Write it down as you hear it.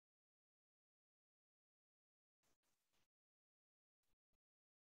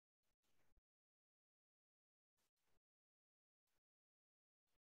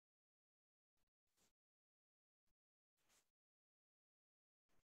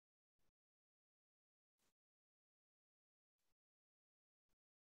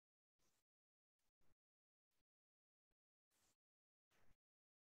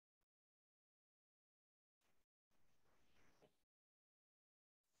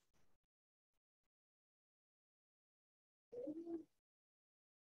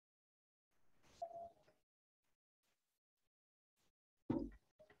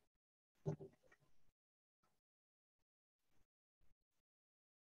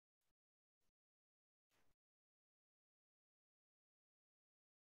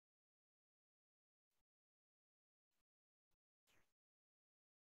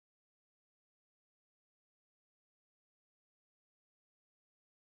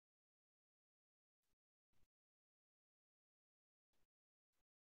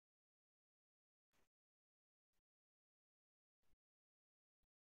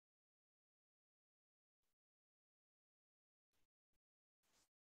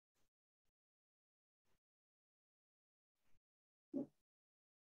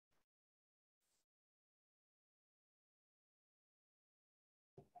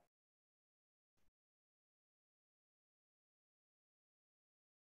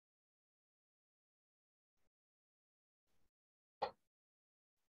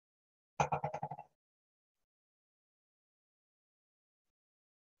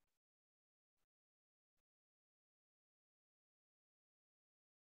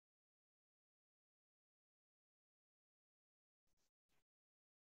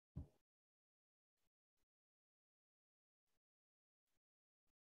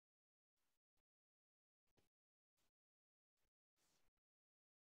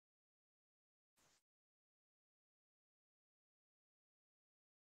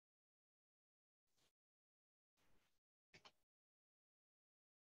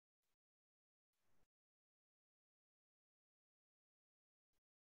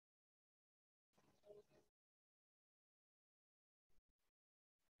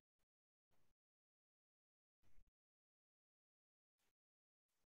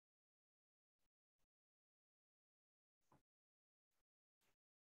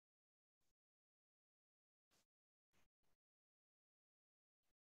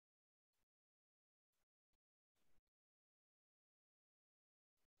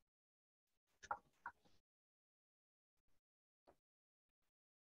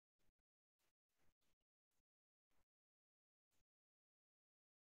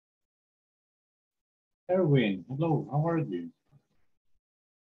Erwin, hello, how are you?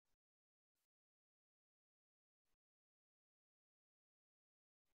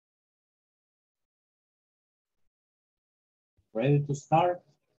 Ready to start?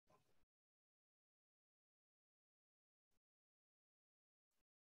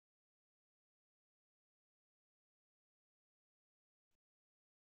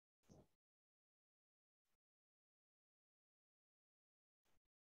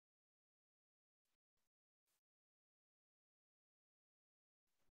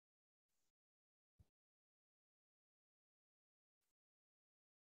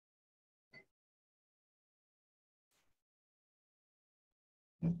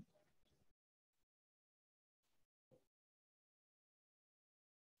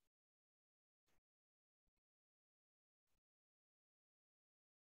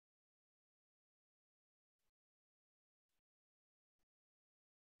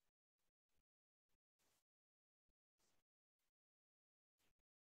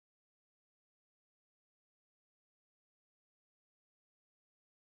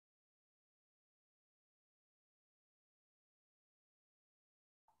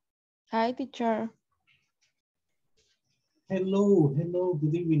 Hi, teacher. Hello, hello,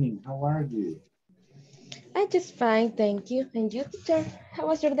 good evening, how are you? I just fine, thank you. And you, teacher? How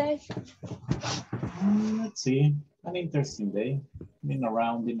was your day? Let's see, an interesting day. Been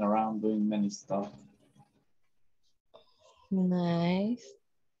around, doing many stuff. Nice.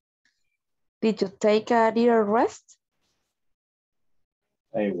 Did you take a little rest?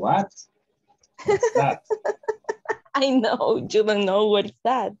 Hey, what? What's that? I know, you don't know what is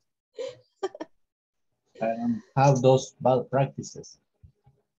that. I don't have those bad practices.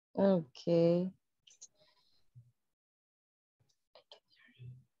 Okay.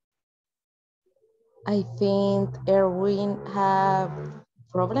 I think Erwin have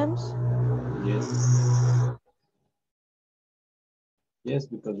problems. Yes. Yes,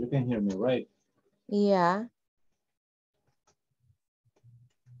 because you can hear me, right? Yeah.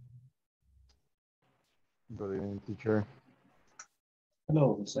 Good evening, teacher.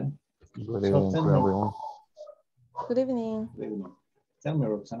 Hello, Jose. Good So evening tell to me, everyone. Good evening. good evening. Tell me,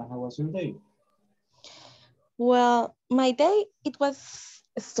 Roxana, how was your day? Well, my day, it was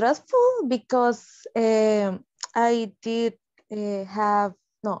stressful because I did have,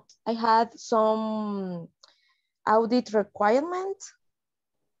 no, I had some audit requirements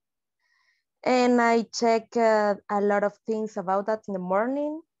and I checked a lot of things about that in the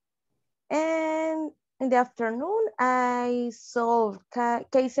morning. And in the afternoon, I solved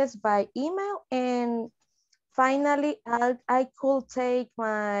cases by email. And finally, I could take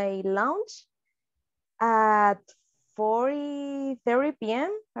my lunch at 30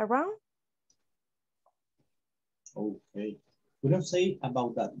 p.m. around. Okay. We don't say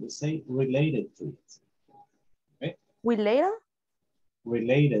about that. We say related to it. Okay? We later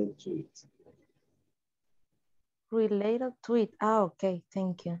Related to it. related to it. Ah, okay,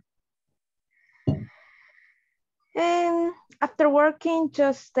 thank you. And after working,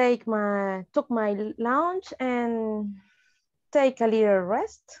 just took my lunch and take a little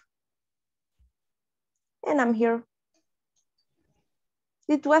rest. And I'm here.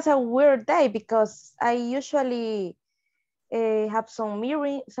 It was a weird day because I usually have some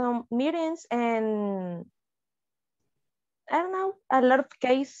meetings and I don't know, a lot of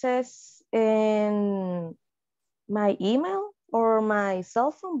cases in my email or my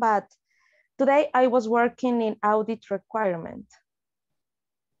cell phone, but today I was working in audit requirement.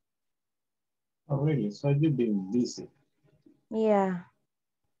 Oh, really? So you've been busy. Yeah.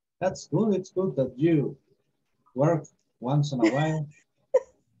 That's good. It's good that you work once in a while.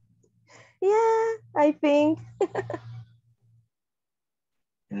 Yeah, I think.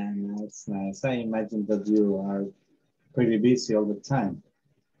 And that's nice. I imagine that you are pretty busy all the time.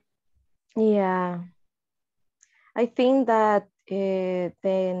 Yeah. I think that the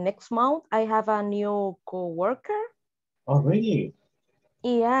next month I have a new coworker. Oh, really?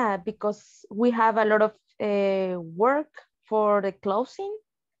 Yeah, because we have a lot of work for the closing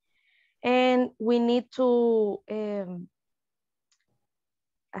and we need to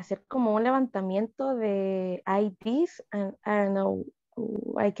hacer como un levantamiento de IDs and I don't know,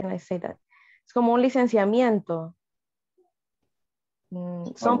 why can I say that? Es como un licenciamiento.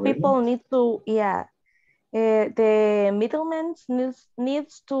 Oh, Some really? people need to, yeah, the middleman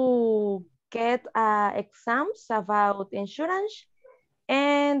needs to get exams about insurance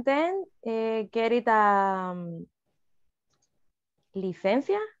and then get it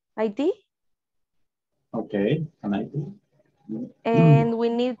licencia ID. Okay. Can I do? And we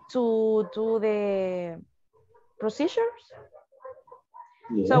need to do the procedures.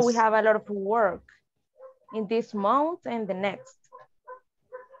 So we Yes. have a lot of work. in this month and the next.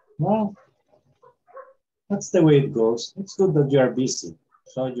 Well, that's the way it goes. It's good that you are busy.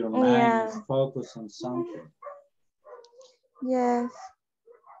 So your mind is focused on something. Yes.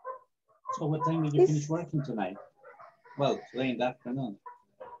 So what time did you finish working tonight? Well, today in the afternoon.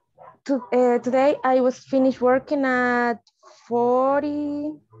 Today I was finished working at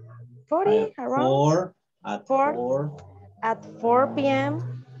 40 around 4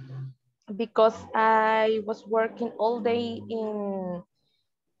 p.m. because I was working all day in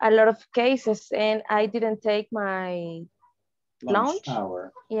a lot of cases and I didn't take my lunch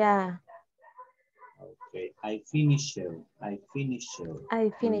hour. Yeah. Okay, I finish it.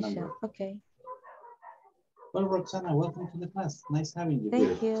 Remember. Okay. Well, Roxana, welcome to the class. Nice having you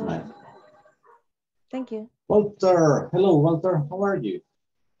Thank here you. tonight. Thank you. Walter, hello, Walter. How are you?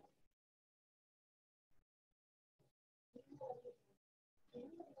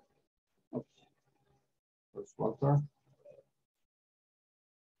 Okay. Where's Walter?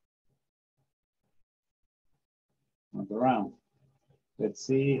 Not around. Let's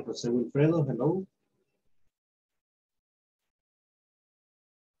see, Jose Wilfredo, hello.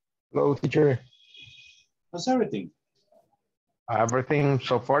 Hello, teacher. How's everything? Everything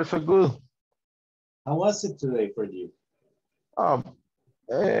so far so good. How was it today for you? Was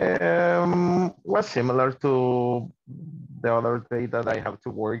similar to the other day that I have to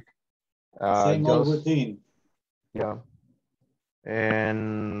work. Same old routine. Yeah.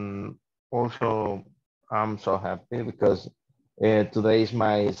 And also, I'm so happy because today is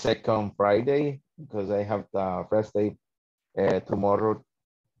my second Friday because I have the first day tomorrow.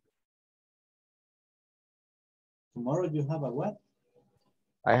 Tomorrow you have a what?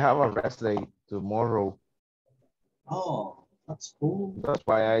 I have a rest day tomorrow. Oh, that's cool. That's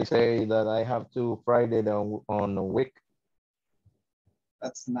why I say that I have 2 Fridays on a week.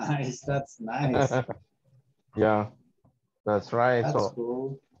 That's nice. That's nice. Yeah, that's right. That's so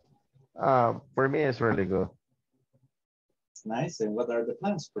cool. For me, it's really good. It's nice. And what are the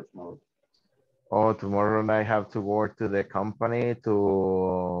plans for tomorrow? Oh, tomorrow I have to work to the company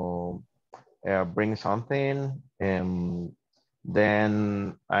to bring something, and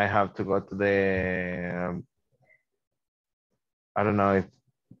then I have to go to the I don't know if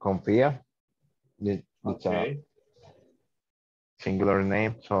Confia. It's Okay. a singular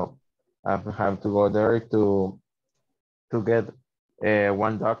name, so I have to go there to get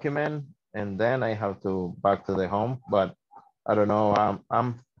one document, and then I have to back to the home. But I don't know.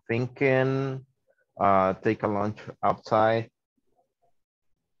 I'm thinking take a lunch outside.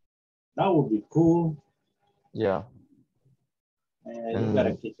 That would be cool. Yeah. You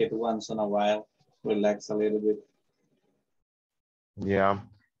gotta kick it once in a while. Relax a little bit. Yeah.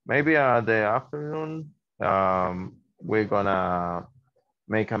 Maybe the afternoon, we're gonna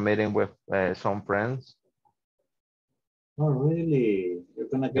make a meeting with some friends. Oh, really? You're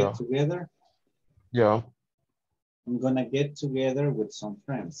gonna get together? Yeah. I'm gonna get together with some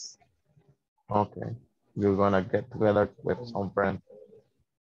friends. Okay. You're gonna get together with some friends.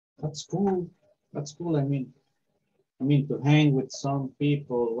 That's cool. That's cool. I mean, to hang with some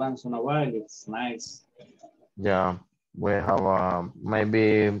people once in a while, it's nice. Yeah. We have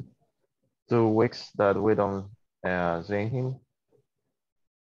maybe 2 weeks that we don't see him.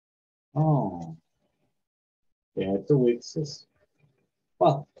 Oh, yeah, 2 weeks is,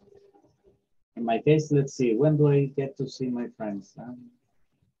 well, in my case, let's see, when do I get to see my friends?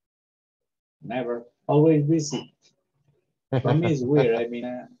 Never, always busy. For me, it's weird. I mean,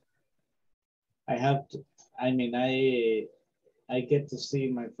 I have to, I mean, I get to see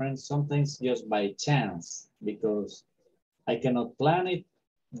my friends sometimes just by chance because I cannot plan it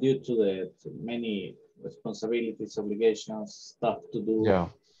due to the many responsibilities, obligations, stuff to do, Yeah.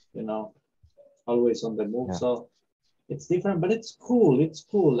 you know, always on the move. Yeah. So it's different, but it's cool. It's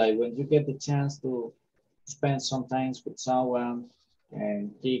cool. Like when you get the chance to spend some time with someone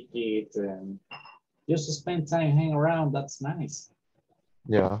and kick it and just to spend time hang around, that's nice.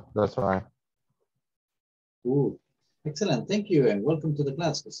 Yeah, that's right. Cool. Excellent. Thank you and welcome to the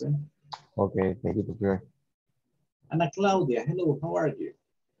class, Jose. Okay, thank you, teacher. Ana Claudia, hello, how are you?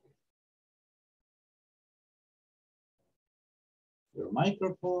 Your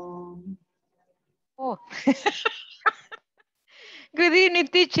microphone. Oh, good evening,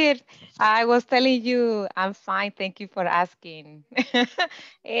 teacher. I was telling you I'm fine. Thank you for asking.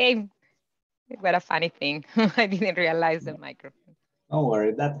 Hey, what a funny thing. I didn't realize the microphone. Don't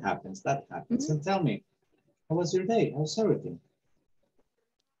worry, that happens. That happens. Mm-hmm. And tell me, how was your day? How's everything?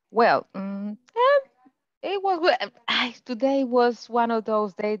 Well, it was good. Today was one of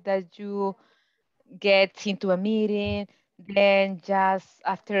those days that you get into a meeting, then just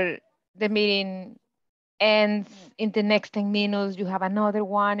after the meeting And in the next 10 minutes, you have another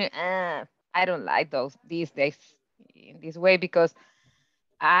one. I don't like those these days in this way because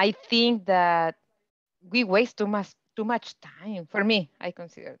I think that we waste too much time. For me, I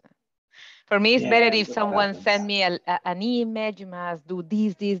consider that. For me, it's better if someone send me an email, you must do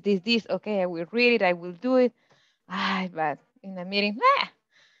this. Okay, I will read it, I will do it. But in a meeting,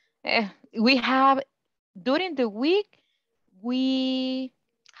 we have, during the week, we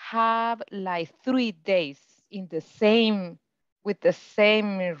have like 3 days in the same, with the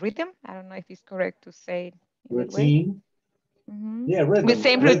same rhythm. I don't know if it's correct to say it in that way. Routine. Yeah, rhythm. With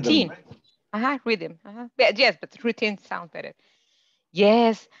same routine. Rhythm. Yes, but routine sounds better.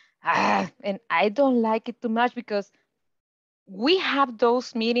 Yes, and I don't like it too much because we have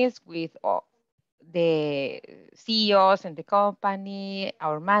those meetings with the CEOs and the company,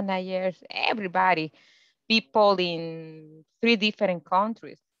 our managers, everybody, people in 3 different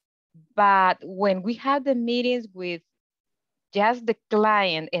countries. But when we have the meetings with just the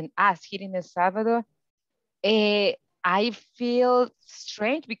client and us here in El Salvador, I feel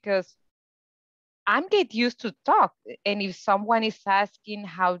strange because I'm get used to talk. And if someone is asking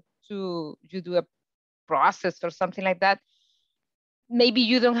how to you do a process or something like that, maybe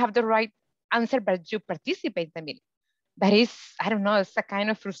you don't have the right answer, but you participate in the meeting. But it's, I don't know, it's a kind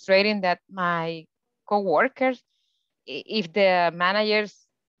of frustrating that my coworkers, if the managers,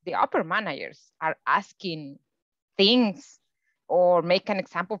 the upper managers are asking things or make an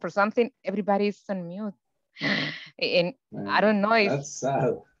example for something, everybody's on mute. And I don't know. That's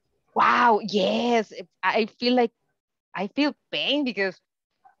sad. Wow, yes. I feel pain because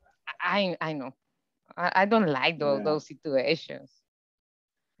I know. I don't like those situations.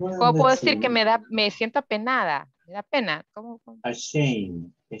 Well, ¿Cómo puedo decir que me siento apenada? ¿Me da pena? ¿Cómo?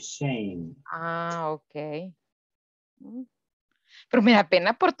 Ashamed. Ok. Pero me da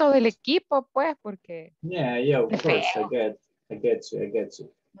pena por todo el equipo, pues, porque... Yeah, of course, I get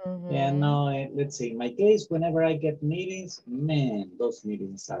you. Yeah, no, let's see. In my case, whenever I get meetings, man, those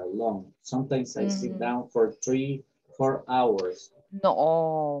meetings are long. Sometimes I sit down for 3-4 hours. No,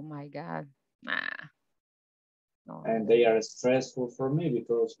 oh my God. Nah. No. And they are stressful for me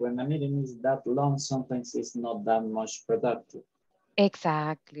because when a meeting is that long, sometimes it's not that much productive.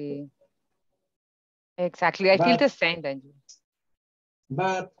 Exactly. I feel the same than you.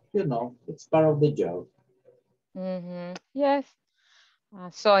 But, you know, it's part of the job. Yes.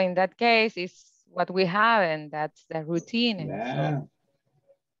 So in that case, it's what we have, and that's the routine. And so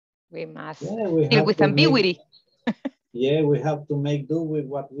we must deal with ambiguity. We have to make do with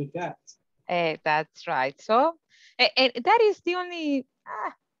what we got. That's right. So and that is the only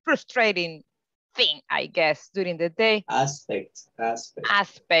frustrating thing, I guess, during the day. Aspect.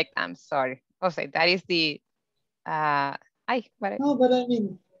 I'm sorry. Okay, that is the No, but I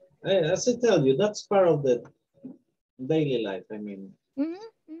mean, as I tell you, that's part of the daily life. I mean, you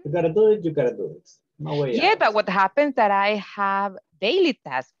gotta do it. No way out. But what happens that I have daily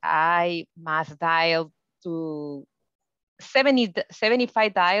tasks. I must dial to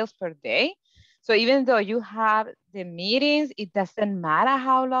 75 dials per day. So even though you have the meetings, it doesn't matter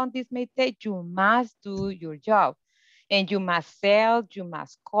how long this may take, you must do your job. And you must sell, you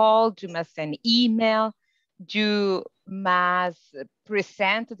must call, you must send email, you must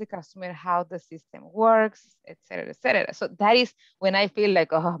present to the customer how the system works, etc., etc. So that is when I feel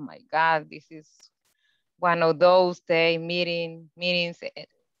like, oh my God, this is one of those meetings.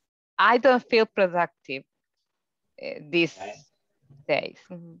 I don't feel productive these days.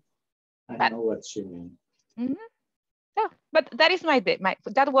 I know what you mean. Yeah, but that is my day.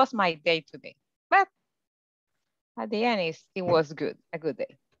 That was my day today. But at the end, it was good. A good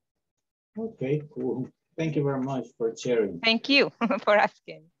day. Okay, cool. Thank you very much for sharing. Thank you for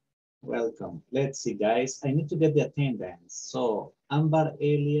asking. Welcome. Let's see, guys. I need to get the attendance. So, Ambar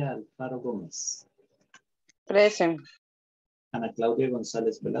Elia Alfaro Gómez. Present. Ana Claudia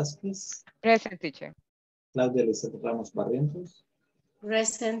González Velázquez. Present, teacher. Claudia Lizeth Ramos Barrientos.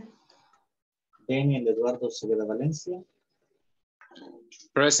 Present. Daniel Eduardo Seveda Valencia.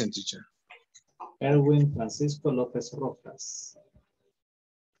 Present, teacher. Erwin Francisco López Rojas.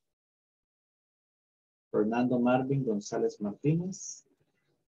 Fernando Marvin González Martínez.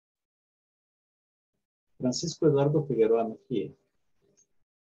 Francisco Eduardo Figueroa Mejía.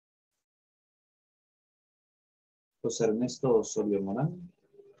 José Ernesto Osorio Morán.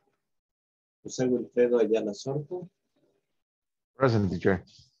 José Wilfredo Ayala Sorto. Present, teacher.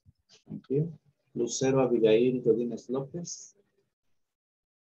 Thank you. Lucero Abigail Godínez López.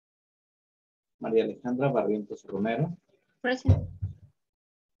 María Alejandra Barrientos Romero. Present.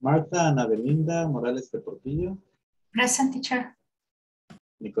 Marta Ana Belinda Morales de Portillo. Present, teacher.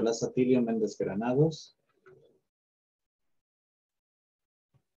 Nicolás Atilio Méndez Granados.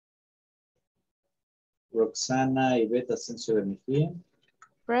 Roxana Iveta Asensio de Mejía.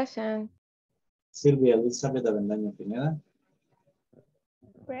 Present. Silvia Elizabeth Avendaño Pineda.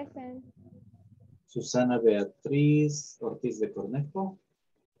 Present. Susana Beatriz Ortiz de Cornejo.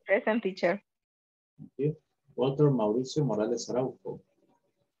 Present, teacher. Thank you. Walter Mauricio Morales Araujo.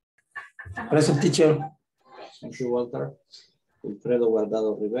 Present, teacher. Thank you, Walter. Wilfredo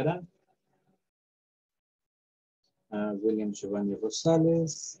Guardado Rivera. William Giovanni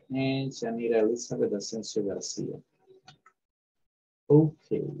Rosales. And Yanira Elizabeth Asensio Garcia.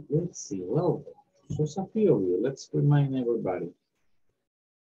 Okay, let's see. Well, just a few of you. Let's remind everybody.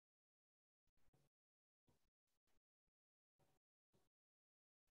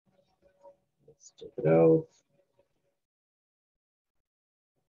 Let's check it out.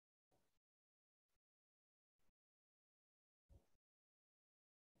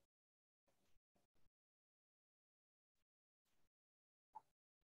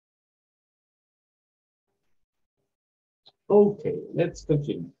 Okay, let's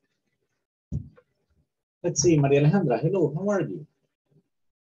continue. Let's see, Maria Alejandra. Hello, how are you?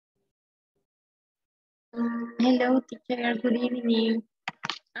 Hello, teacher. Good evening.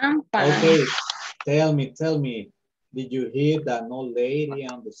 I'm fine. Okay, tell me. Did you hear that old lady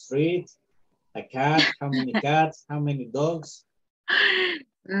on the street? A cat? How many cats? How many dogs?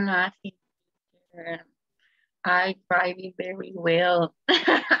 Nothing, teacher. I drive it very well.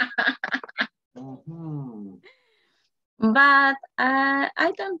 But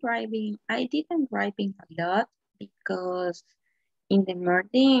I don't driving. I didn't driving a lot because in the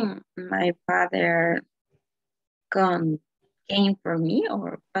morning my father came for me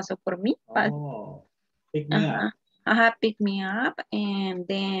or pasó por mí. But, Oh, pick me up. Pick me up and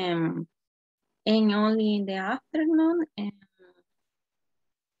then only in the afternoon and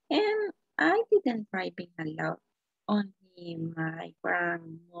I didn't driving a lot. Only my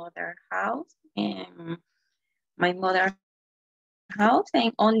grandmother house and my mother house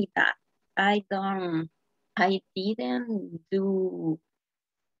and only that. I didn't do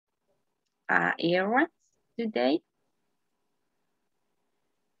errands today.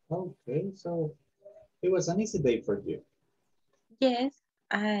 Okay, so it was an easy day for you. Yes,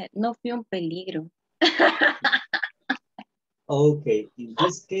 no fui un peligro. Okay, in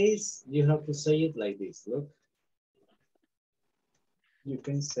this case, you have to say it like this. Look, you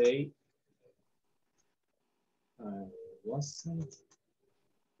can say, I wasn't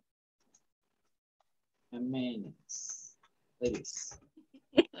a menace. Like this.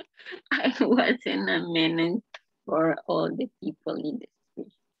 I wasn't a menace for all the people in the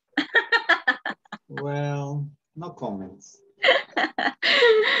street. Well, no comments.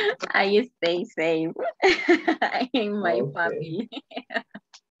 I stay safe in my family.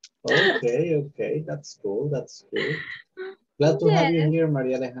 Okay, that's cool, Glad to have you here,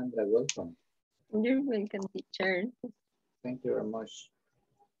 Maria Alejandra, welcome. You're welcome, teacher. Thank you very much.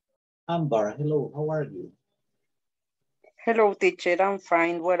 Amber, hello, how are you? Hello, teacher, I'm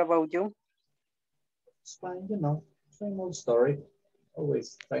fine. What about you? It's fine, you know, same old story.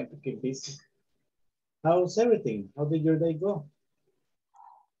 Always trying to keep busy. How's everything? How did your day go?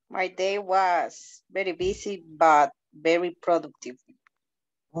 My day was very busy, but very productive.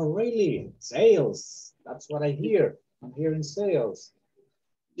 Oh, really? Sales. That's what I hear. I'm hearing sales.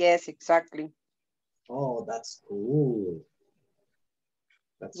 Yes, exactly. Oh, that's cool.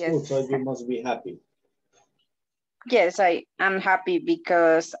 That's Yes. cool. So you must be happy. Yes, I am happy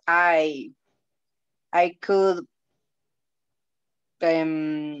because I could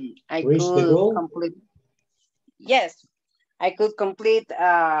Reach the goal? complete. Yes, I could complete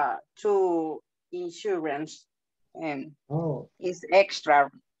 2 insurance and it's extra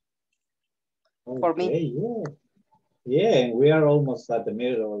for me. Yeah. Yeah, and we are almost at the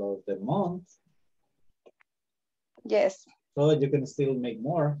middle of the month. Yes. So you can still make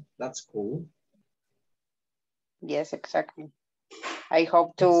more. That's cool. Yes, exactly. I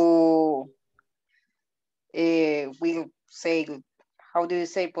hope to we'll say, how do you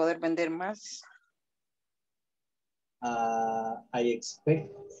say poder vender más? I expect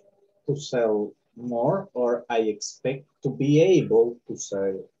to sell more, or I expect to be able to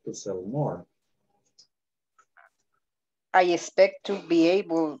sell more. I expect to be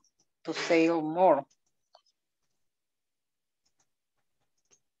able to sell more.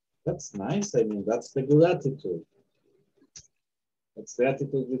 That's nice. I mean, that's the good attitude. That's the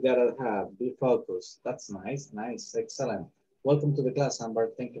attitude you gotta have. Be focused. That's nice, nice, excellent. Welcome to the class,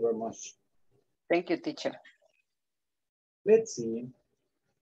 Amber. Thank you very much. Thank you, teacher. Let's see.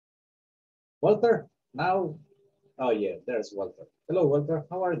 Walter, now. Oh yeah, there's Walter. Hello, Walter.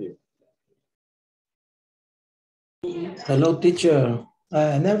 How are you? Hello, teacher.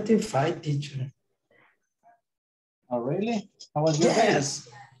 And everything fine, teacher. Oh, really? How was your day? Yes.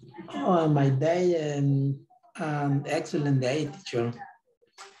 Oh, my day and an excellent day, teacher.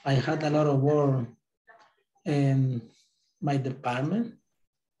 I had a lot of work in my department.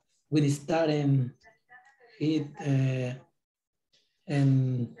 We started it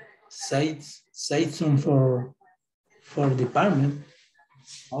and season for department.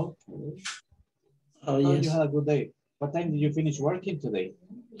 Okay. Oh, So yes. you had a good day. What time did you finish working today?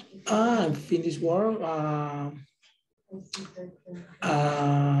 I finished work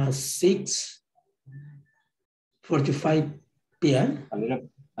 6:45 p.m. A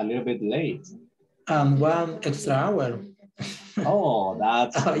little bit late. and 1 extra hour. Oh,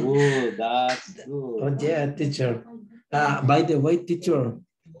 that's Oh, good. That's Oh, good. yeah, teacher. By the way, teacher,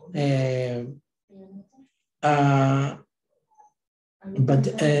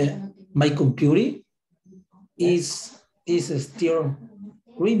 but my computer is still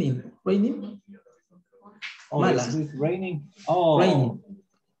raining. Oh, Mala. is it raining? Oh, Raining.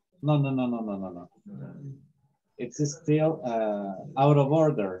 no. It's still out of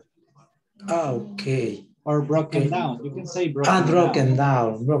order Okay. or broken Okay. down. You can say broken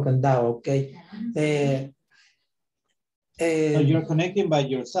down. Broken down. Okay. So you're connecting by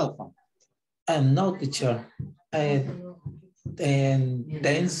your cell phone. I'm no teacher. And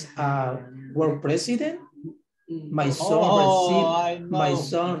thanks work president. My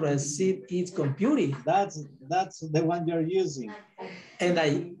son received his computer. That's the one you're using. And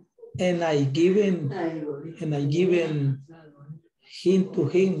I given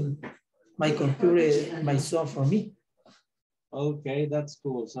him my computer, my son for me. Okay, that's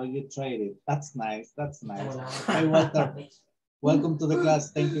cool. So you trade it. That's nice. That's nice. Hi, Walter. Welcome to the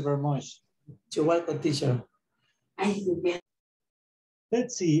class. Thank you very much. You're welcome, teacher.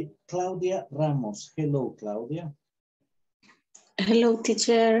 Let's see, Claudia Ramos. Hello, Claudia. Hello,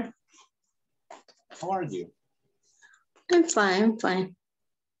 teacher. How are you? I'm fine, fine.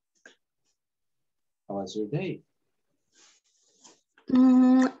 How was your day?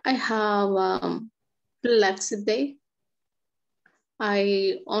 I have relaxed day.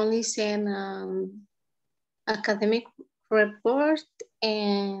 I only sent academic report,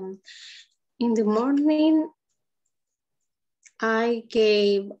 and in the morning I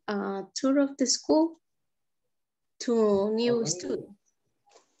gave a tour of the school to new students.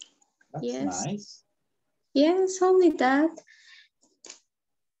 That's yes. Nice. Yes, only that.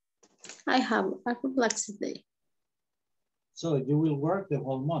 I have a relaxed day. So you will work the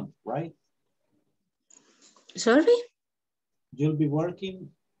whole month, right? Sorry? You'll be working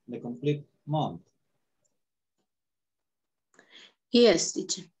the complete month. Yes,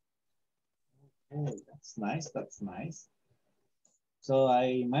 teacher. Oh, that's nice. That's nice. So I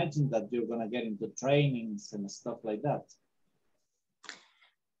imagine that you're gonna get into trainings and stuff like that.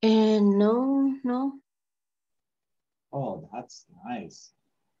 And no. Oh, that's nice.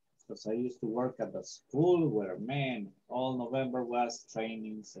 Because I used to work at a school where, man, all November was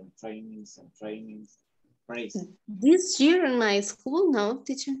trainings and trainings and trainings. Crazy. This year in my school, no,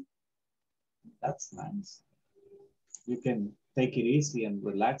 teacher. That's nice. You can take it easy and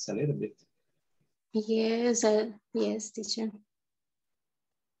relax a little bit. Yes, yes, teacher.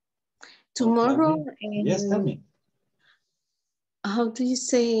 Tomorrow. Yes, tell me. How do you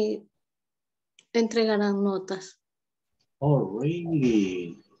say entregarán notas? Oh,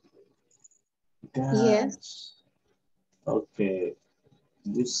 really? Gosh. Yes. Okay.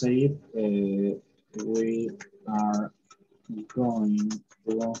 You say it. We are going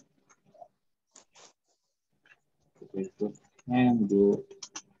to handle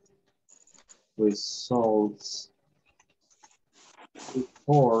results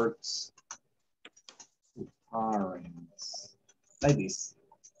reports to parents. Like this.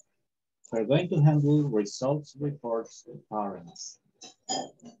 We're going to handle results reports to parents.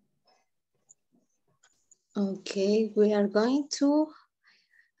 Okay, we are going to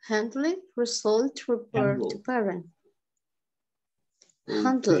handle result report to parent.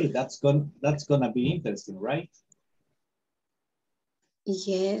 Handle. Okay, that's gonna be interesting, right?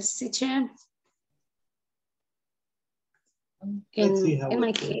 Yes, teacher. Let's see how in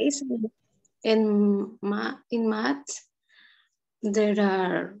my case, in math, there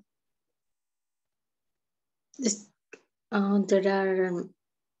are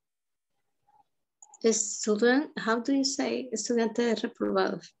student. How do you say estudiantes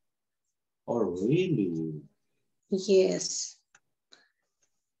reprobados? Oh, really? Yes.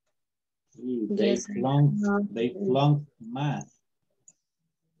 They flunked math.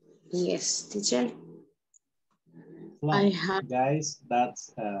 Yes, teacher. Flunk. Guys,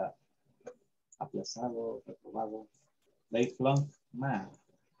 that's aplazado, reprobado. They flunked math.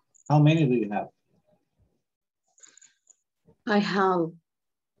 How many do you have? I have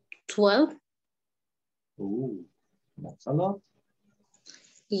 12. Ooh, that's a lot.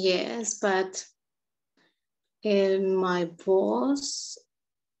 Yes, but my boss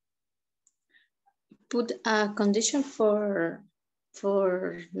put a condition for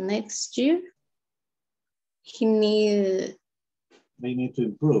next year. He need. They need to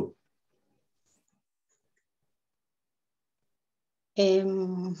improve.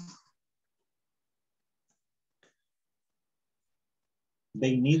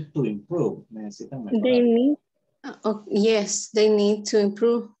 They need to improve. Necesitan mejorar. They need. Yes, they need to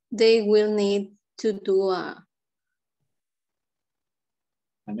improve. They will need to do an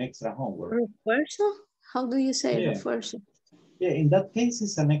extra homework. Reversal? How do you say Yeah. reversal? Yeah, in that case,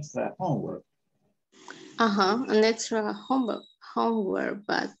 it's an extra homework. An extra homework,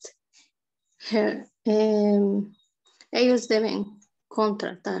 but ellos deben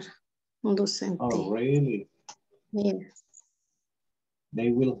contratar un docente. Oh, really? Yes. They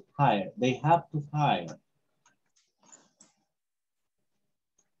will hire. They have to hire.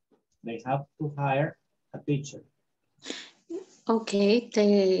 They have to hire a teacher. Okay,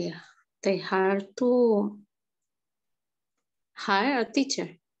 they have to hire a teacher.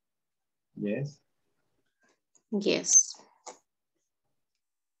 Yes. Yes.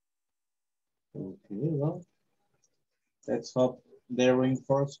 Okay, well, let's hope the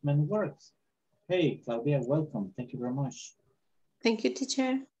reinforcement works. Hey, Claudia, welcome. Thank you very much. Thank you,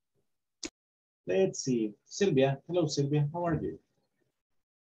 teacher. Let's see. Sylvia. Hello, Sylvia. How are you?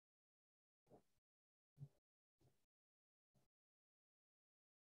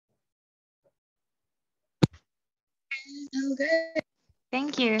 I'm good.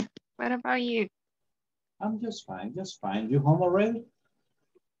 Thank you. What about you? I'm just fine, just fine. You home already?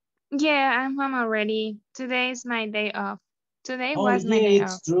 Yeah, I'm home already. Today is my day off. Today Oh, was my yeah, day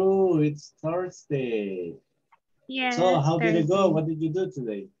it's off. true. It's Thursday. Yeah, So how did it go? Thursday. What did you do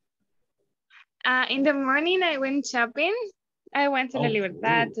today? In the morning, I went shopping. I went to La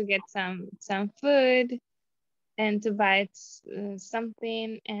Libertad cool. to get some food and to buy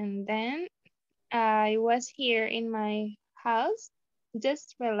something. And then I was here in my house,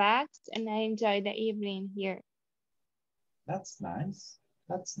 just relaxed, and I enjoyed the evening here. That's nice.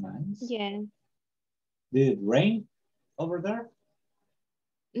 That's nice. Yeah. Did it rain over there?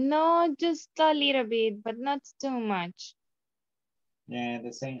 No, just a little bit, but not too much. Yeah,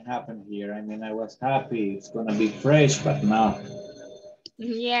 the same happened here. I mean, I was happy it's gonna be fresh, but no.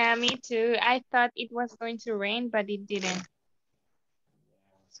 Yeah, me too. I thought it was going to rain, but it didn't.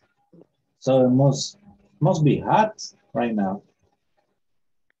 So it must be hot right now.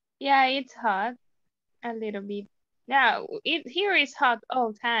 Yeah, it's hot a little bit. Yeah, it here is hot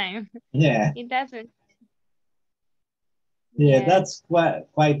all time. Yeah. It doesn't. Yeah, Yeah. that's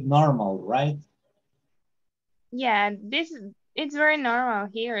quite normal, right? Yeah, it's very normal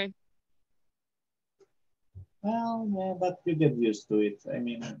here. Well, yeah, but you get used to it. I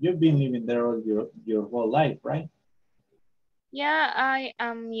mean, you've been living there all your whole life, right? Yeah, I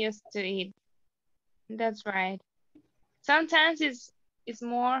am used to it. That's right. Sometimes it's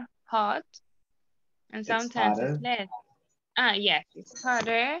more hot and It's sometimes it's hotter. less. Yes, it's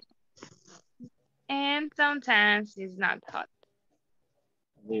hotter and sometimes it's not hot.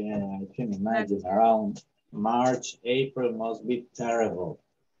 Yeah, I can Not imagine too. around March, April must be terrible.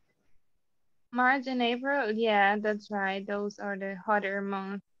 March and April, yeah, that's right. Those are the hotter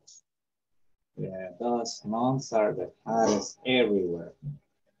months. Yeah, those months are the hottest everywhere.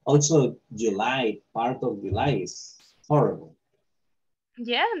 Also, July, part of July is horrible.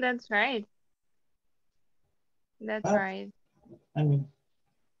 Yeah, that's right. That's But, right. I mean,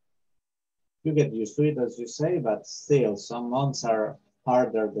 you get used to it, as you say, but still, some months are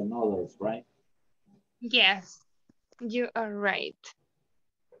harder than others, right? Yes, you are right.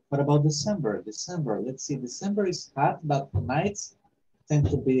 What about December? December, let's see, December is hot, but nights tend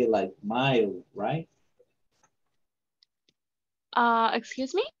to be like mild, right?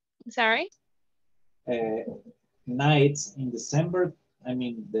 Excuse me? Sorry. Nights in December, I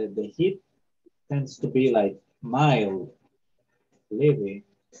mean, the heat tends to be like mild, living.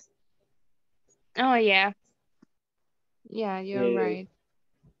 Oh yeah. Yeah, you're right.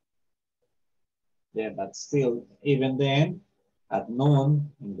 Yeah, but still, even then, at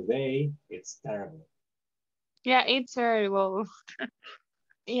noon in the day, it's terrible. Yeah, it's terrible.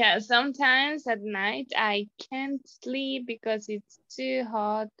 Yeah, sometimes at night I can't sleep because it's too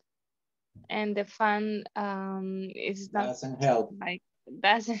hot and the fan is not Doesn't help. like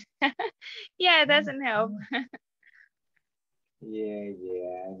doesn't yeah, it doesn't help. Yeah.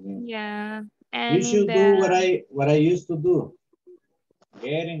 I mean, Yeah. you And in should do the what I used to do.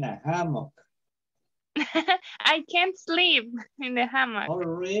 Get in a hammock I can't sleep in the hammock. Oh,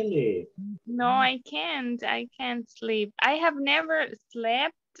 really? No, I can't. I can't sleep. I have never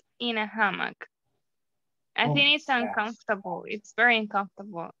slept in a hammock. I Oh, think it's gosh. uncomfortable. It's very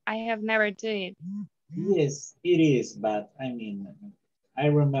uncomfortable. I have never done it. Yes, it is. But I mean, I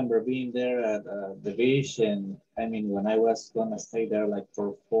remember being there at the beach, and I mean, when I was gonna stay there like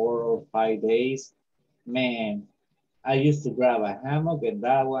for 4 or 5 days, man, I used to grab a hammock, and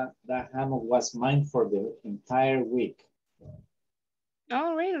that hammock was mine for the entire week.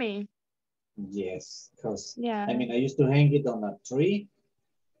 Oh, really? Yes, because Yeah. I mean, I used to hang it on a tree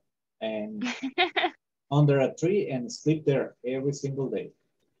and under a tree and sleep there every single day.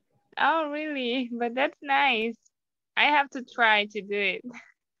 Oh, really? But that's nice. I have to try to do it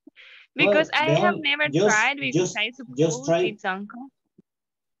because Well, I the have only never tried because I just suppose try it's uncomfortable.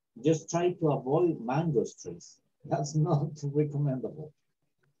 just try to avoid mango trees. That's not recommendable.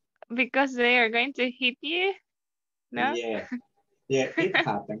 Because they are going to hit you, no? Yeah, yeah, it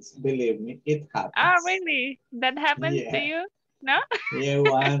happens. Believe me, it Oh, happens. really? That happens to Yeah, you? No? yeah,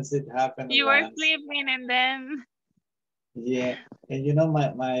 once it happened You were once. sleeping and then... Yeah, and you know,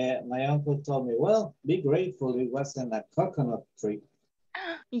 my uncle told me, well, be grateful it wasn't a coconut tree.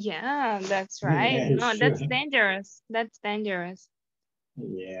 Yeah, that's right. Yeah, No, sure. that's dangerous. That's dangerous.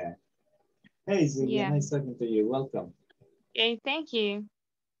 Yeah. Hey, Sylvia, Yeah. nice talking to you. Welcome. Okay, thank you.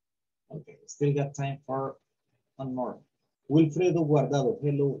 Okay, still got time for one more. Wilfredo Guardado,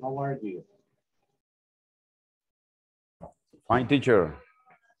 hello, how are you? Fine, teacher.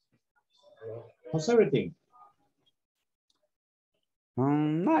 How's everything?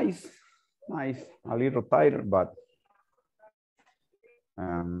 Nice, nice. A little tired, but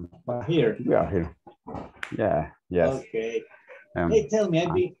Here. we are here. Yeah, yes. Okay. Hey, tell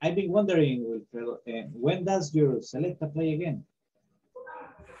me, I've been wondering, Wilfredo, when does your Selecta play again?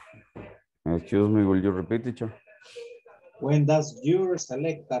 Excuse me, will you repeat, teacher? When does your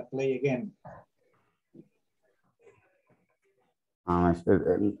Selecta play again?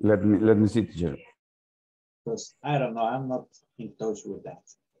 Let me see, teacher. Because I don't know, I'm not in touch with that.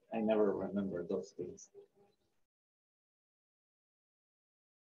 I never remember those things.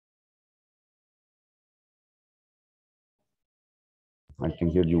 I can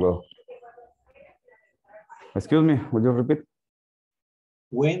hear you well. Excuse me, will you repeat?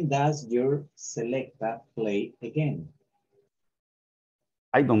 When does your Selecta play again?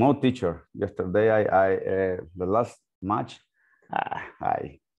 I don't know, teacher. Yesterday, the last match,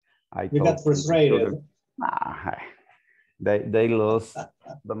 You got frustrated. They lost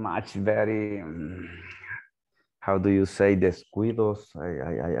the match very, how do you say, descuidos?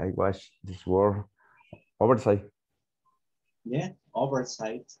 I watched this word, oversight. Yeah,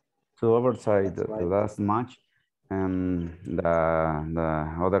 oversight. So oversight That's the right. last match, and the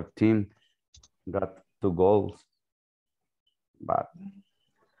other team got 2 goals. But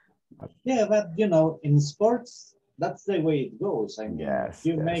yeah, but you know, in sports, that's the way it goes. I mean, yes,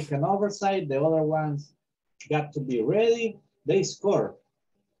 you make an oversight, the other ones got to be ready, they score.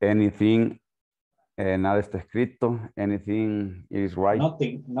 Anything, nada está escrito, anything is right.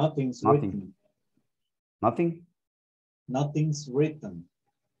 Nothing's written. Nothing? Nothing's written.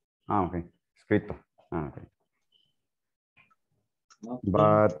 Okay. Escrito. Okay.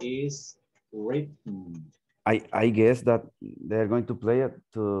 Nothing is written. I guess that they're going to play it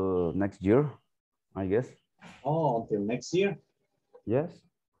to next year, I guess. Oh, until next year? Yes.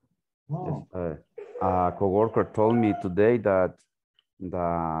 Oh. Yes. A coworker told me today that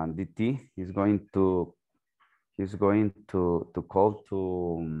the DT is going to call to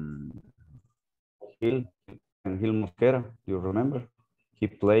Gil Mosquera. You remember? He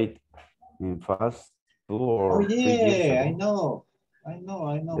played in Fast 2 or 3 years ago. I know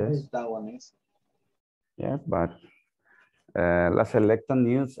yes. Who that one is. Yeah, but la Selecta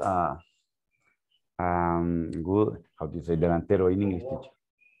needs good, how do you say delantero in English, teacher?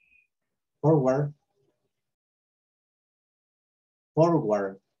 Forward.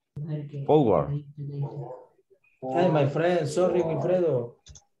 Hi, my friend. Sorry, Wilfredo.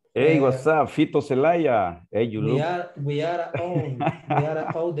 Hey, what's up, Fito Celaya? Hey, you look. We are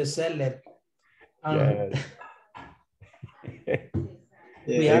on the seller. Yes.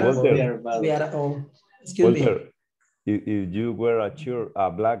 We are on. Excuse Walter, me. If you wear a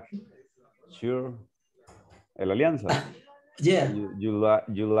black shirt, El Alianza. Yeah. You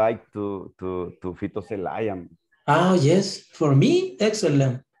like to Fito Celaya. Oh, yes. For me,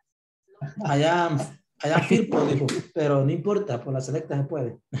 excellent. I am Firpo, dijo, pero no importa, por la Selecta se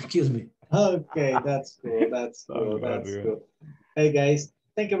puede. Excuse me. Okay, that's cool. That's cool. That's cool. Hey, guys,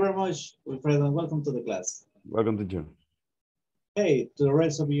 thank you very much, Wilfredo, and welcome to the class. Welcome to you. Hey, to the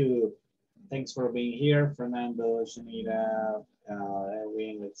rest of you, Thanks for being here, Fernando, Shanita,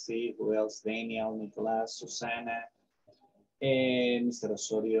 Edwin, let's see, who else? Daniel, Nicolas, Susana, and Mr.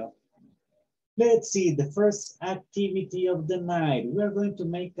 Osorio. Let's see, the first activity of the night. We are going to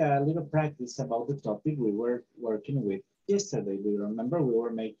make a little practice about the topic we were working with yesterday. Do you remember we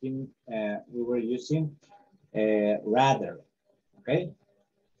were using rather, okay?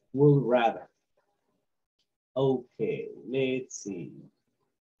 Would rather. Okay, let's see.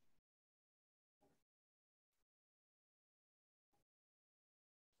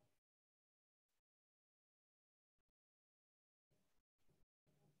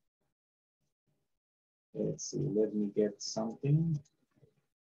 Let's see, let me get something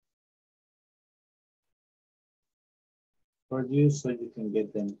for you so you can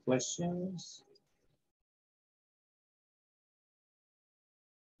get them questions.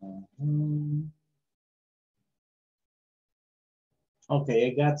 Okay, I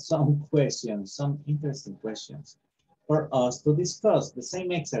got some questions, some interesting questions for us to discuss. The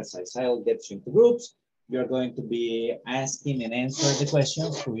same exercise, I'll get you into groups. You're going to be asking and answering the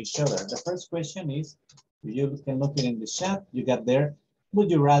questions to each other. The first question is, you can look it in the chat, you got there.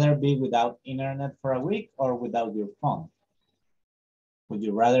 Would you rather be without internet for a week or without your phone? Would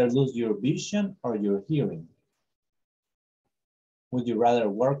you rather lose your vision or your hearing? Would you rather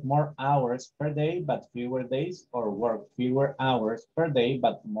work more hours per day but fewer days, or work fewer hours per day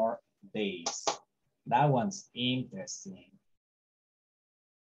but more days? That one's interesting.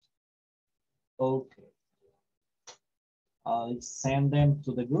 Okay. I'll send them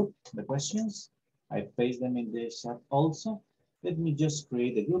to the group, the questions. I paste them in the chat also. Let me just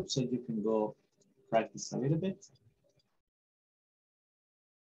create a group so you can go practice a little bit.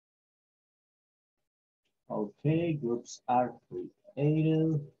 Okay, groups are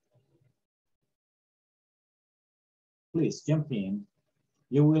created. Please jump in.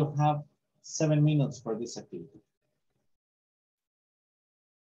 You will have 7 minutes for this activity.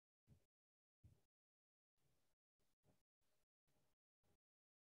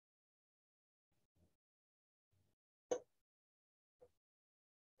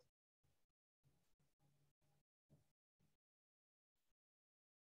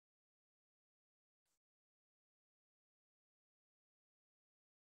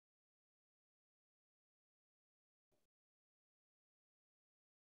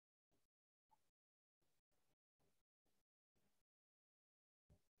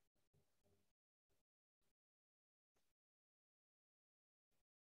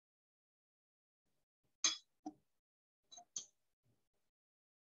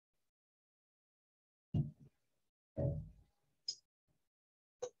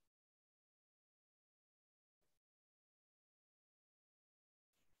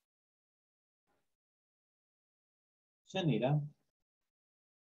 Shanita.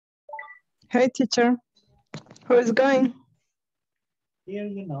 Hey, teacher. Who is going? Here,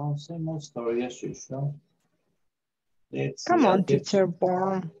 you know, same old story as usual. Let's Come see, on, teacher,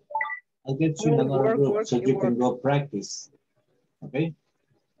 born. I'll get you in another group so you can go practice. Okay?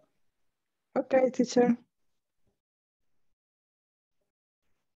 Okay, teacher.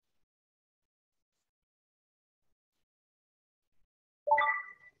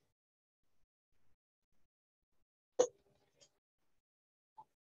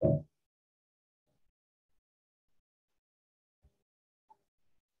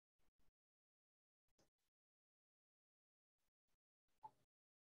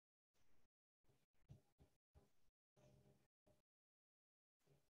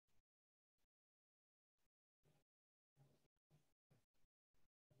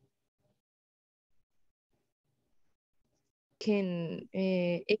 Can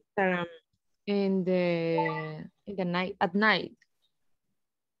Instagram in the night at night.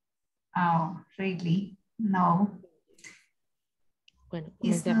 Oh, really? No. Bueno,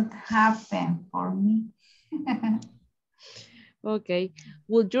 it's not happen for me. Okay.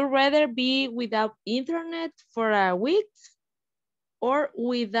 Would you rather be without internet for a week or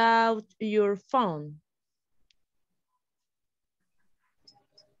without your phone?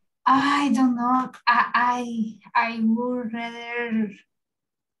 I don't know. I would rather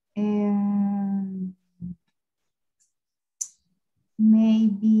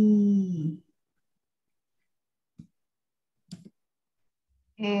maybe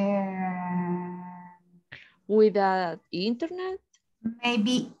without internet?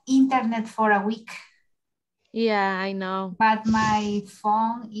 Maybe internet for a week. Yeah, I know. But my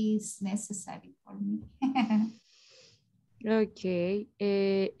phone is necessary for me. Okay.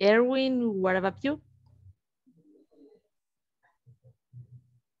 Erwin, what about you?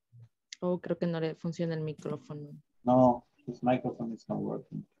 Oh, creo que no le funciona el micrófono. No, his microphone is not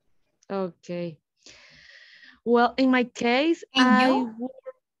working. Okay. Well, in my case, And I you? would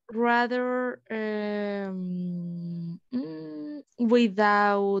rather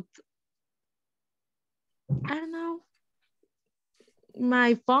without, I don't know,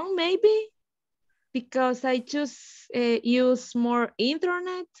 my phone maybe, because I just use more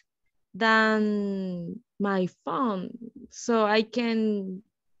internet than my phone. So I can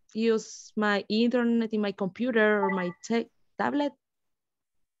use my internet in my computer or my tablet.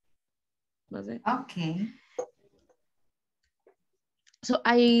 Was it? Okay. So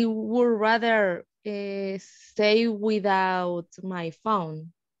I would rather stay without my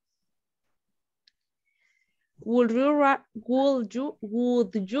phone. Would you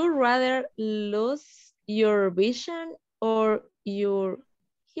rather lose your vision or your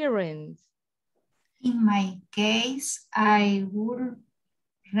hearing? In my case, I would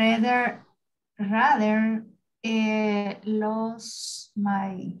rather lose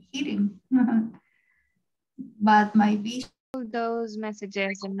my hearing, but my vision. All those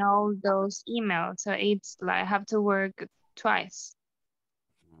messages and all those emails. So it's like I have to work twice.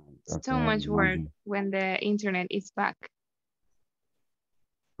 It's Okay, too I much work imagine. when the internet is back.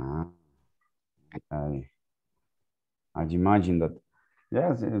 Ah, I imagine that.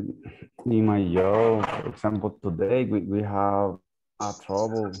 Yes, in my job, for example, today we have a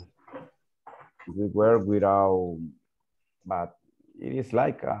trouble. We work without, but it is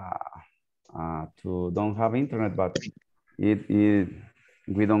like to don't have internet, but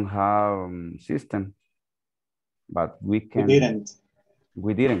we don't have system, but we can.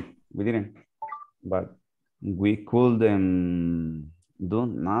 We didn't, but we couldn't do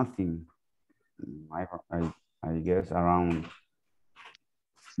nothing. I guess around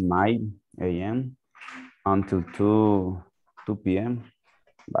 9 a.m. until 2 p.m.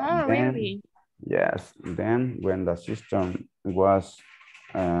 But Oh, then, really? yes, then when the system was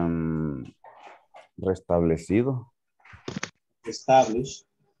restablecido, Established.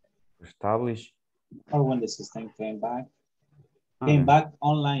 Or when the system came back. Came back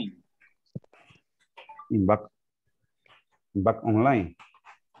online. Back online.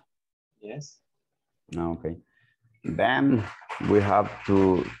 Yes. Okay. Then we have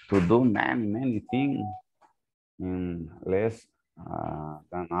to do many things in less than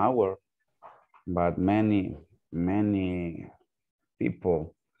an hour, but many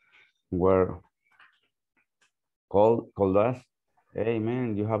people were called us. Hey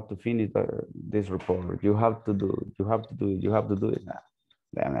man, you have to finish this report. You have to do it.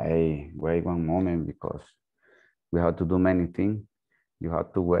 Then hey, wait one moment, because we have to do many things. You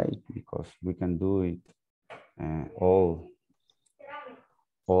have to wait because we can do it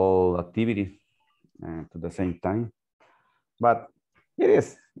all activities to the same time. But it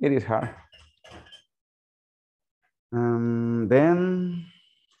is hard. Then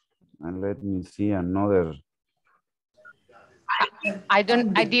let me see another. I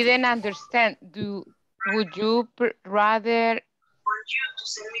didn't understand. Would you rather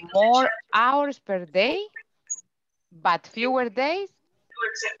more hours per day, but fewer days?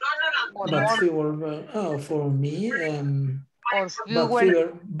 Or But more, fewer, for me, or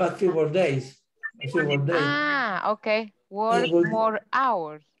but fewer days. Fewer days. Ah, okay. Work more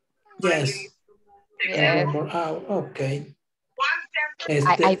hours. Yes. Yes. More hours. Okay.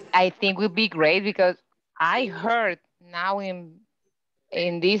 I think would be great, because I heard now in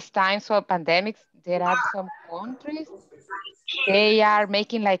these times of pandemics, there are some countries, they are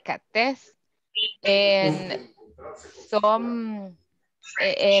making like a test, and some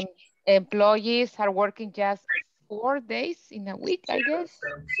employees are working just 4 days in a week, I guess.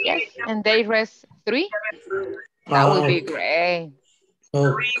 Yes, and they rest 3. That would be great.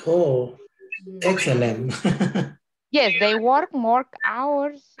 Oh, cool. Excellent. Yes, they work more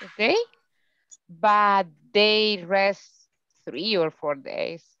hours a day, but they rest 3 or 4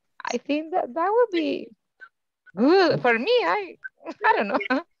 days. I think that would be good for me. I don't know.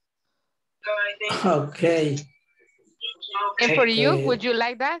 Okay. And for you, would you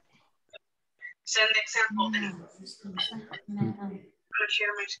like that? Send example then. I'll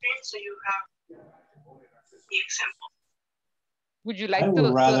share my screen so you have the example. Would you like I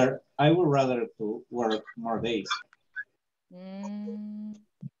would rather to work more days. 10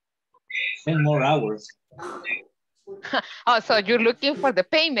 more hours. Oh, so you're looking for the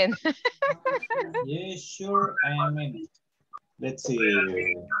payment. Yeah, sure. I mean, let's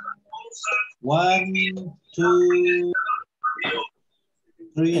see. 1, 2,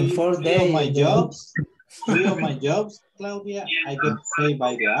 3, and 4 3 days. of my jobs. 3 of my jobs, Claudia, I get paid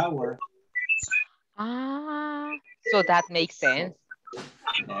by the hour. Ah, so that makes sense.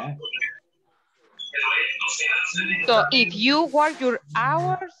 Yeah. So if you work your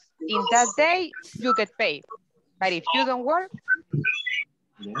hours, in that day, you get paid. But if you don't work,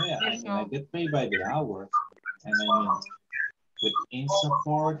 Yeah, there's I no. get paid by the hour. And I mean, with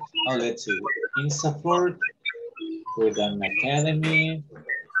INSAFORP, oh, let's see, with INSAFORP, with an academy.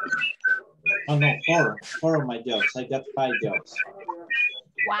 Oh no, four of my jobs. I got 5 jobs.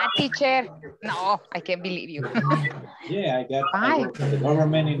 What, teacher? No, I can't believe you. Yeah, I work for the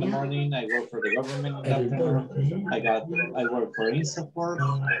government in the morning. I work for the government in the afternoon. I work for INSAFORP.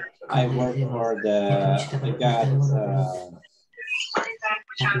 I work for I got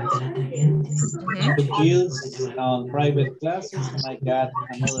the kids on private classes, and I got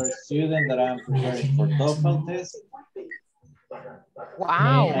another student that I'm preparing for TOEFL test.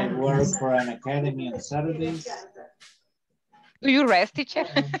 Wow. And I work for an academy on Saturdays. Do you rest, teacher?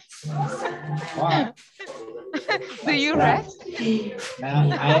 Wow. Do you rest? Now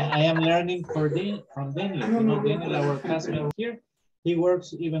I am learning from Daniel. You know, Daniel, our classmate here, he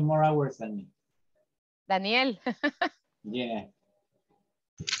works even more hours than me. Daniel. Yeah.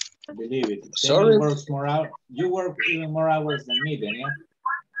 Believe it. Sorry. Daniel works more hours. You work even more hours than me, Daniel.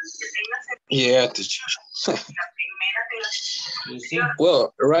 Yeah, teacher. You see?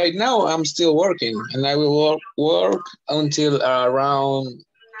 Well, right now I'm still working, and I will work until around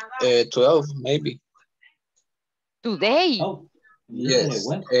 12, maybe. Today? Oh, yes.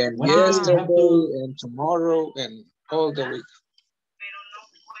 Yeah. And when yesterday and tomorrow and all the week.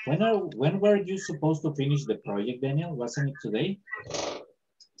 When were you supposed to finish the project, Daniel? Wasn't it today?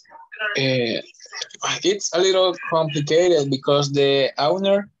 It's a little complicated because the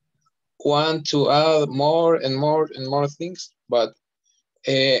owner want to add more and more and more things, but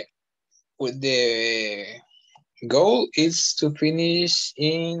with the goal is to finish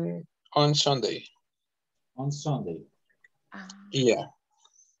on Sunday. On Sunday. Yeah.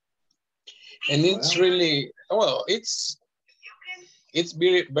 And it's really, well, it's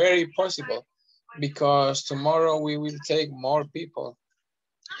very, very possible because tomorrow we will take more people.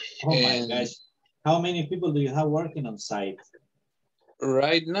 Oh my gosh. How many people do you have working on site?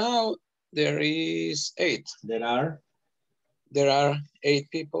 Right now, there is 8. There are? There are 8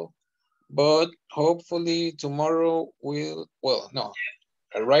 people, but hopefully tomorrow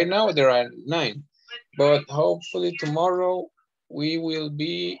right now there are 9, but hopefully tomorrow we will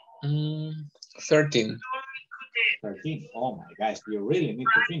be 13. 13. Oh my gosh, you really need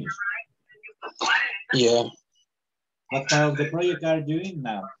to finish. Yeah. What part of the project are you in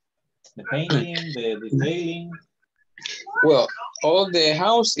now? The painting, the detailing? Well, all the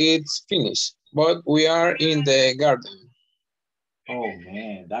house is finished, but we are in the garden. Oh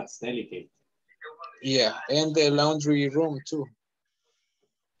man, that's delicate. Yeah, and the laundry room too.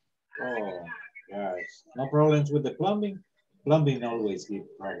 Oh gosh, no problems with the plumbing? Plumbing always gives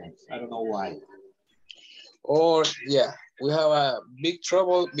problems. I don't know why. Or yeah, we have a big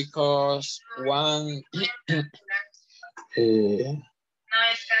trouble because one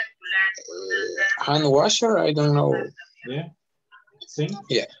hand washer, I don't know. Yeah, sink?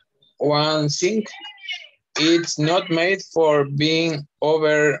 Yeah, one sink. It's not made for being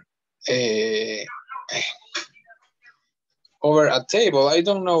over a table. I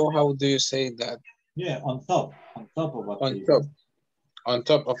don't know how do you say that. Yeah, on top of a table. On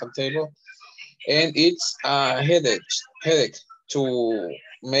top of a table, and it's a headache to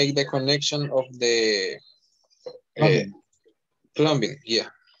make the connection of the plumbing. Yeah.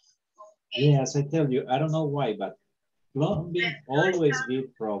 Yeah, as I tell you, I don't know why, but plumbing always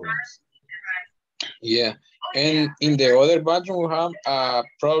gives problems. Yeah, and in the other bathroom we have a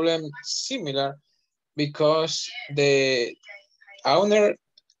problem similar because the owner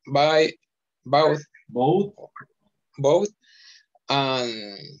buy both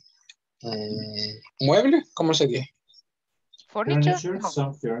and mueble, ¿cómo se dice? Furniture, no.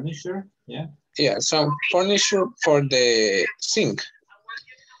 Some furniture, yeah. Yeah, some furniture for the sink.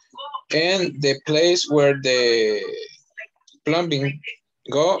 And the place where the plumbing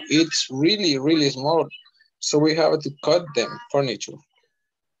go, it's really, really small. So we have to cut them furniture.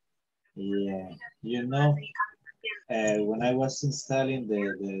 Yeah, you know, when I was installing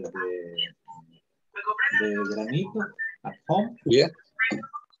the granito at home, yeah,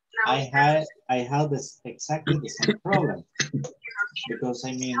 I had exactly the same problem because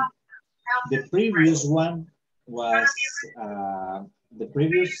I mean the previous one was the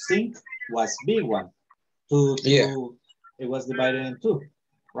previous sink was big one. It was divided in 2,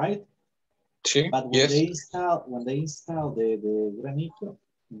 right? Sí, but when they install the granito,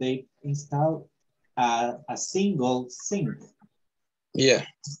 they install a single sink. Yeah.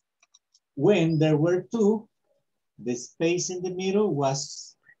 When there were 2, the space in the middle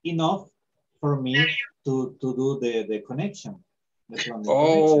was enough for me to do the connection. From the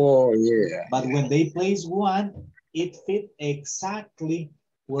Oh, connection. yeah. But when they place one, it fit exactly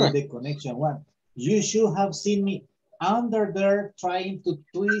where the connection went. You should have seen me under there trying to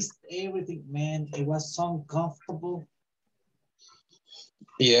twist everything. Man, it was so uncomfortable.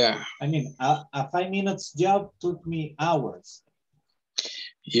 Yeah. I mean, a 5 minutes job took me hours.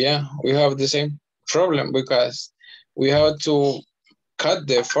 Yeah, we have the same problem because we have to cut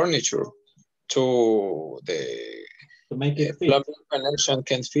the furniture to make it fit. Plumbing connection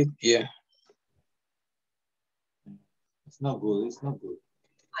can fit. Yeah. It's not good. It's not good.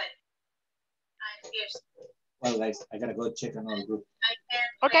 Well, guys, I gotta go check another group.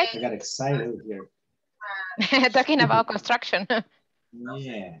 Okay. I got excited here. Talking about construction.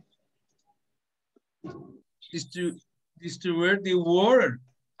 Yeah. Distribute the water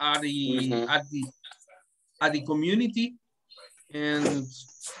at the community, and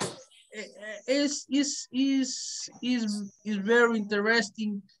is very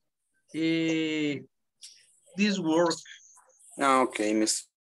interesting. This work. Okay, Miss.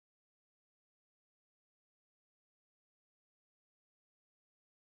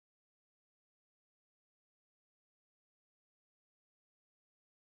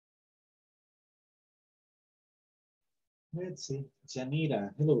 Let's see.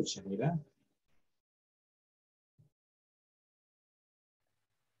 Janira. Hello, Janira.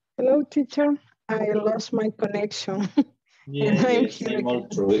 Hello, teacher. I lost my connection. Yeah, and I'm yes, here I'm all again.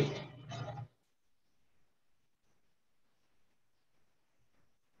 through it.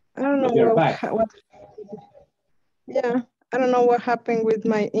 I don't know But you're back. Yeah, I don't know what happened with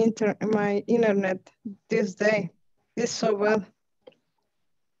my internet this day. It's so bad.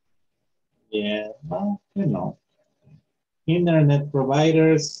 Yeah, well, you know, internet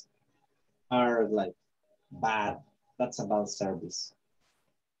providers are like bad. That's about service.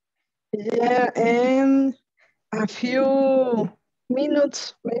 Yeah, and a few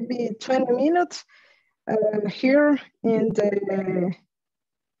minutes, maybe 20 minutes here in the,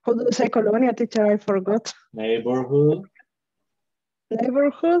 how do you say colonia, teacher? I forgot. Neighborhood.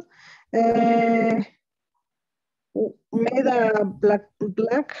 Neighborhood. Made a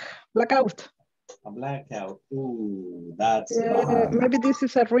blackout. A blackout. Ooh, that's bad. Maybe this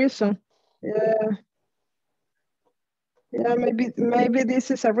is a reason. Yeah. Yeah, maybe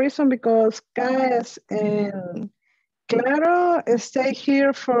this is a reason because Caes and Claro stay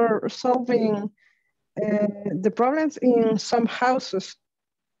here for solving the problems in some houses.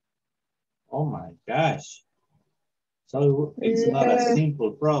 Oh my gosh. So it's not a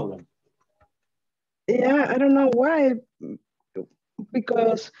simple problem. Yeah, I don't know why,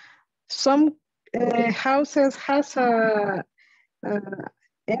 because some houses has a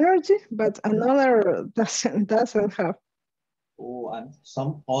energy, but another doesn't have. Oh, and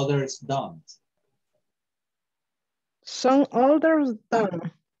some others don't. Some others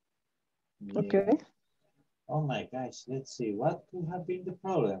don't. Yeah. Okay. Oh my gosh, let's see, what could have been the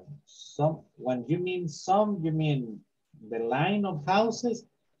problem? When you mean you mean the line of houses,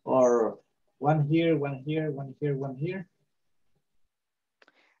 or one here, one here, one here, one here?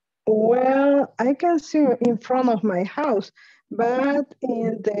 Well, I can see in front of my house, but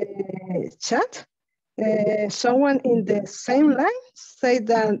in the chat, someone in the same line say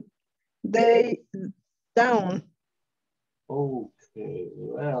that they down. Okay,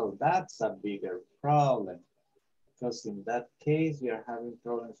 well, that's a bigger problem, because in that case, we are having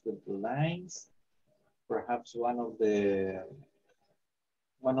problems with the lines. Perhaps one of the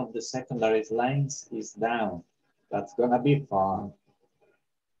secondary lines is down. That's gonna be fun.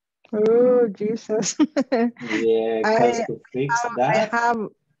 Oh, Jesus. Yeah, because to fix that,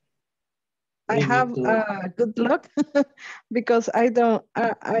 I have good luck because I don't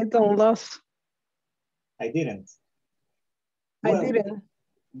lose. I didn't. I didn't.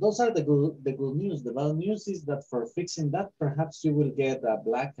 Those are the good news. The bad news is that for fixing that, perhaps you will get a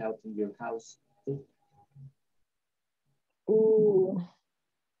blackout in your house too. Ooh,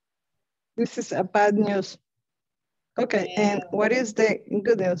 this is a bad news. Okay, and what is the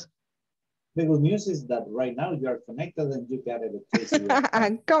good news? The good news is that right now you are connected and you got electricity.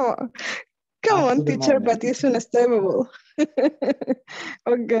 Come on, teacher, but it's unstable.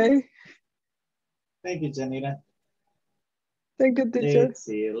 Okay. Thank you, Janina. Thank you, teacher.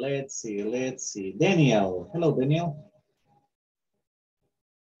 Let's see. Daniel. Hello, Daniel.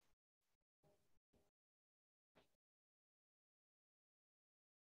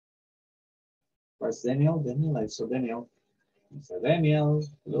 Where's Daniel? Daniel, I saw Daniel. Daniel,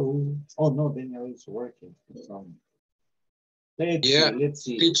 hello. Oh no, Daniel is working. Let's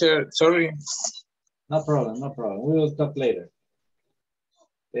see. Teacher, sorry. No problem. We will talk later.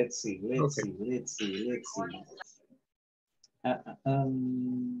 Let's see.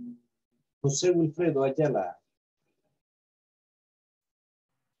 José Wilfredo Ayala.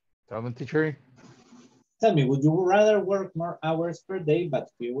 Tell me, teacher. Tell me, would you rather work more hours per day but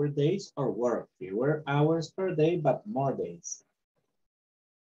fewer days, or work fewer hours per day but more days?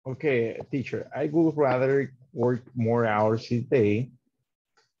 Okay, teacher, I would rather work more hours a day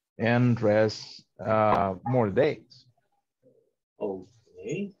and rest more days.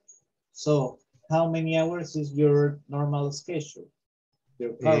 Okay. So how many hours is your normal schedule?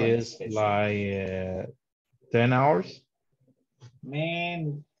 Your current It's schedule? like 10 hours.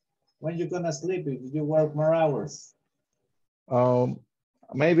 Man, when you gonna sleep if you work more hours?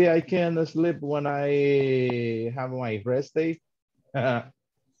 Maybe I can sleep when I have my rest day.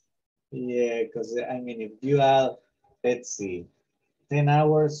 Yeah, because I mean, if you have, let's see, 10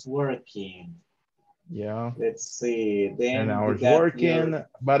 hours working. Yeah. Let's see, 10 then you hours got working, your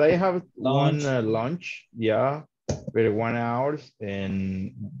but I have lunch. one lunch. Yeah, very 1 hour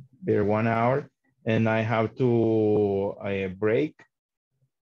and very 1 hour, and I have to break.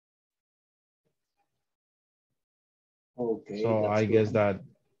 Okay, So that's I good. guess that,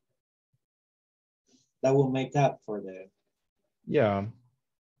 that will make up for the. yeah.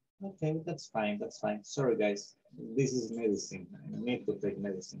 Okay, that's fine. That's fine. Sorry, guys. This is medicine. I need to take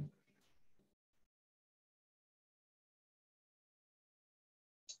medicine.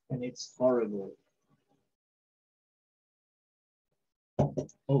 And it's horrible.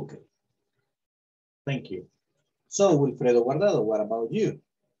 Okay. Thank you. So, Wilfredo Guardado, what about you?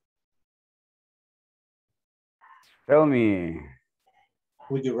 Tell me.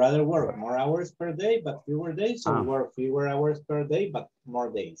 Would you rather work more hours per day but fewer days, or work fewer hours per day but more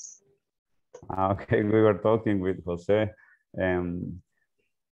days? Okay, we were talking with Jose, and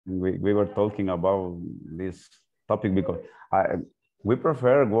we were talking about this topic because we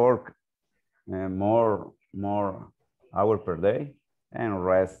prefer work more hour per day and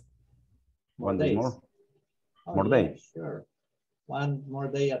rest More one day days. more. Oh, More yeah, day. sure. One more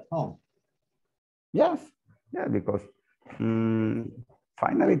day at home. Yes, yeah, because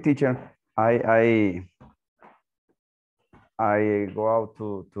finally, teacher, I go out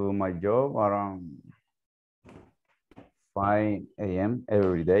to my job around 5 a.m.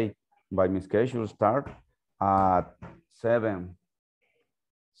 every day. By my schedule start at 7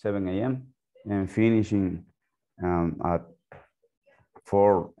 a.m. and finishing at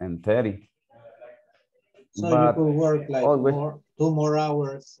 4:30. So But you could work like always, 2 more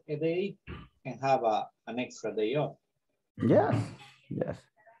hours a day and have an extra day off. yes,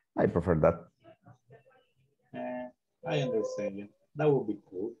 I prefer that. I understand you. That would be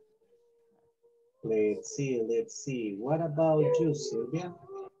cool. Let's see. What about you, Sylvia?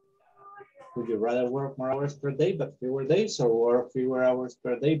 Would you rather work more hours per day but fewer days, or work fewer hours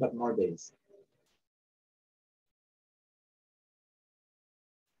per day but more days?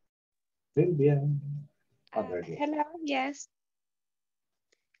 Sylvia. Hello, yes.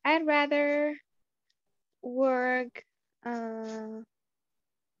 I'd rather work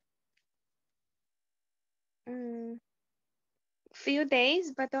few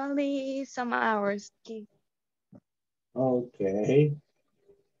days, but only some hours. Okay.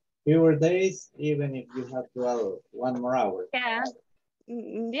 Fewer days, even if you have to have 1 more hour. Yeah,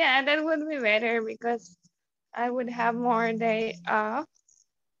 yeah, that would be better because I would have more day off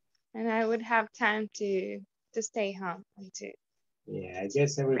and I would have time to stay home and to. Yeah, I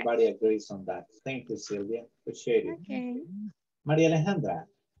guess everybody agrees on that. Thank you, Sylvia. Appreciate it. Okay. Maria Alejandra.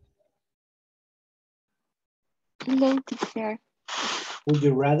 Hello, teacher. Would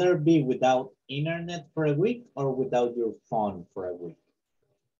you rather be without internet for a week or without your phone for a week?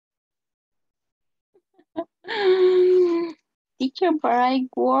 Teacher, but I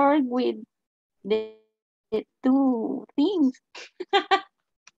work with the two things.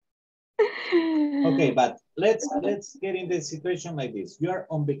 Okay, but let's get in the situation like this. You are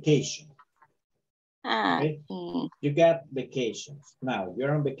on vacation. Okay? You got vacations. Now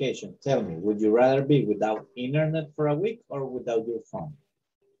you're on vacation. Tell me, would you rather be without internet for a week or without your phone?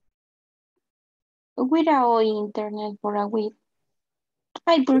 Without internet for a week.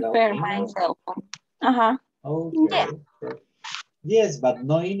 I prefer my cell phone. Okay. Yeah. Yes, but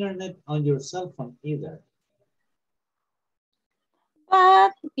no internet on your cell phone either.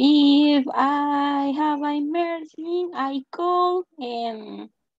 But if I have an emergency, I call and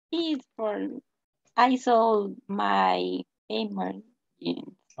it's for I solve my emergency.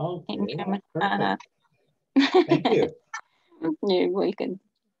 Okay, perfect. Thank you. You're welcome.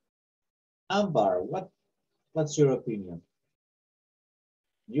 Ambar, what's your opinion?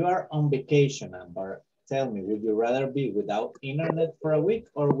 You are on vacation, Amber. Tell me, would you rather be without internet for a week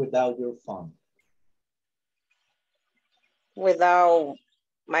or without your phone? without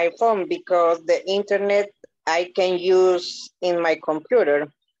my phone because the internet I can use in my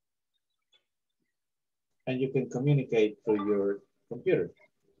computer. And you can communicate through your computer.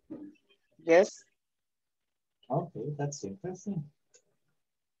 Yes. Okay, that's interesting.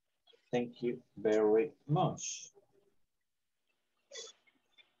 Thank you very much.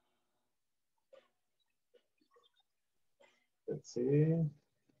 Let's see.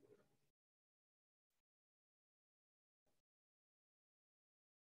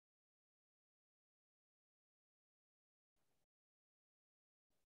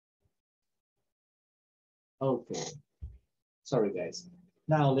 Okay. Sorry, guys.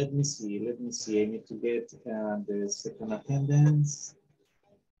 Now, let me see. I need to get the second attendance.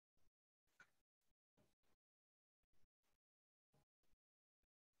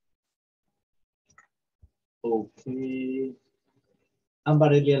 Okay.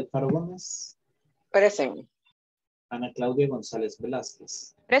 Ambarelia Alfaro Gómez. Present. Ana Claudia González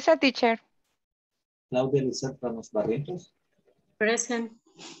Velázquez. Present, teacher. Claudia Lizeth Ramos Barrientos. Present.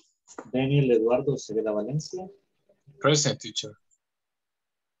 Daniel Eduardo Cegueda Valencia. Present, teacher.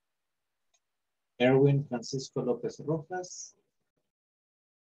 Erwin Francisco López Rojas.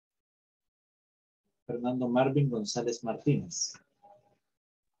 Fernando Marvin González Martínez.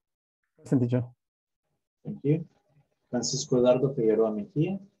 Present, teacher. Thank you. Francisco Eduardo Figueroa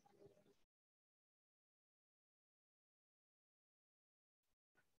Mejía.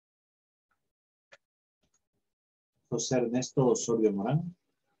 José Ernesto Osorio Morán.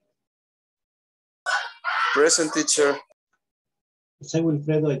 Present, teacher. José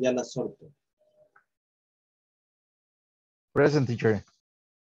Wilfredo Ayala Sorto. Present, teacher.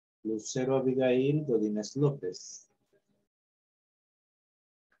 Lucero Abigail Godínez López.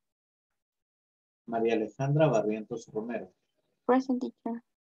 María Alejandra Barrientos Romero. Present, teacher.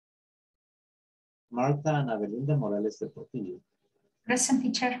 Marta Ana Belinda Morales de Portillo. Present,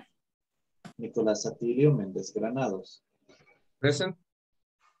 teacher. Nicolás Atilio Méndez Granados. Present.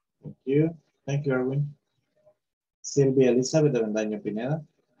 Thank you. Thank you, Erwin. Silvia Elizabeth Avendaño Pineda.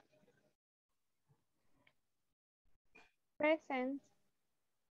 Present.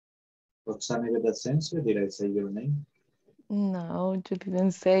 Roxana Ivette Asensio, did I say your name? No, you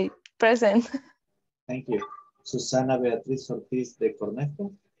didn't say present. Thank you. Susana Beatriz Ortiz de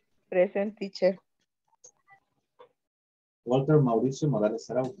Cornejo. Present, teacher. Walter Mauricio Morales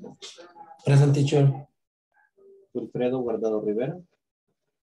Araujo. Present, teacher. Wilfredo Guardado Rivera.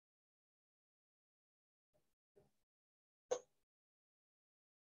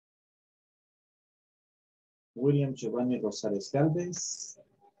 William Giovanni Rosales Galvez.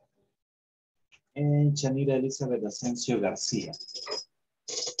 And Chanira Elizabeth Asensio García.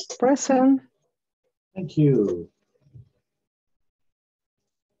 Present. Thank you.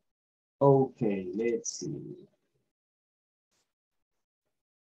 Okay, let's see.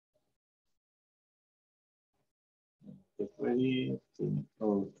 Get ready.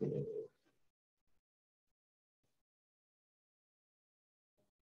 Okay.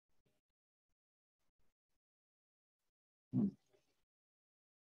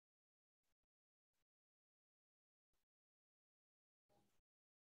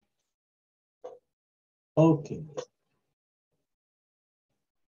 Okay.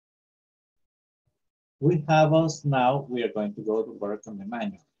 We have us now, we are going to go to work on the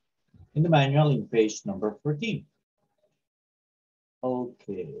manual. In the manual in page number 14.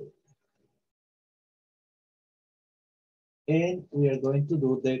 Okay. And we are going to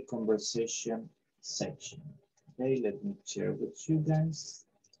do the conversation section. Okay, let me share with you guys.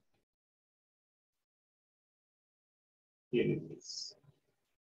 Here it is.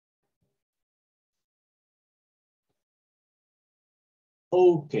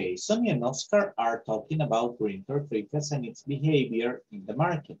 Okay, Sonia and Oscar are talking about green tortricas and its behavior in the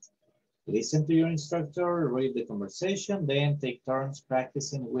market. Listen to your instructor, read the conversation, then take turns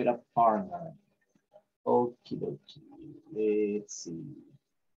practicing with a partner. Okie dokie, let's see.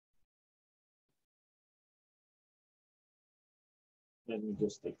 Let me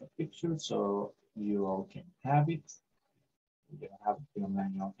just take a picture so you all can have it. You have your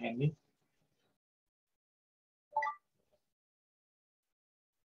manual handy.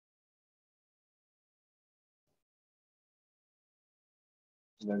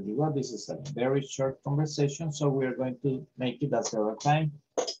 There you go. This is a very short conversation, so we're going to make it as our time.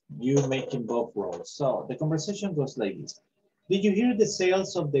 You making both roles. So the conversation goes like this. Did you hear the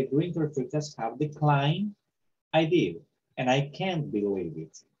sales of the green tortugas have declined? I did, and I can't believe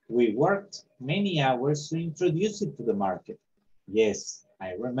it. We worked many hours to introduce it to the market. Yes,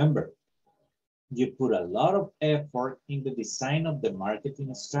 I remember. You put a lot of effort in the design of the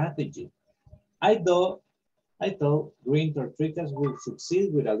marketing strategy. I thought green tortillas would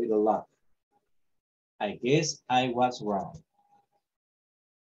succeed with a little luck. I guess I was wrong.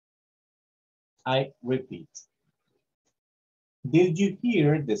 I repeat. Did you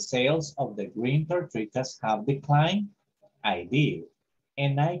hear the sales of the green tortillas have declined? I did,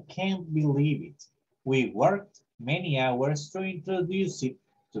 and I can't believe it. We worked many hours to introduce it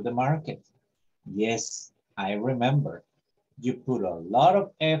to the market. Yes, I remember. You put a lot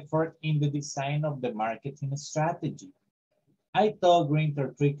of effort in the design of the marketing strategy. I thought green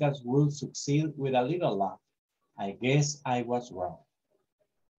tortillas would succeed with a little luck. I guess I was wrong.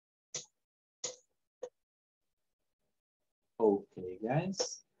 Okay,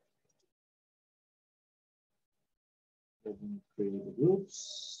 guys. Let me create the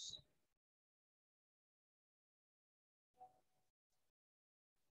groups.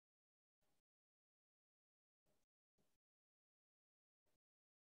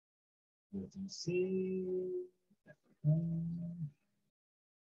 Let me see.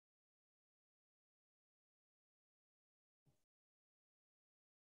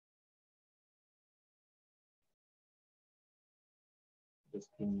 Just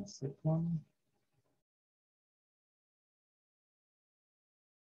give me a second.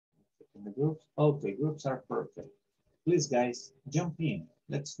 In the groups. Okay, groups are perfect. Please, guys, jump in.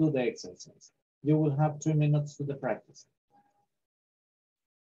 Let's do the exercise. You will have 2 minutes to the practice.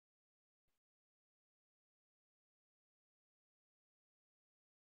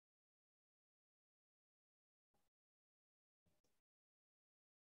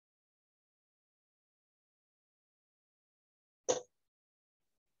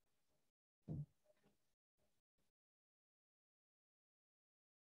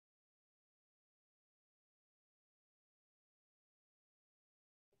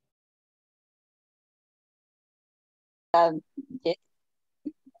 Yes.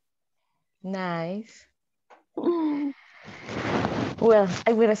 Nice. Well,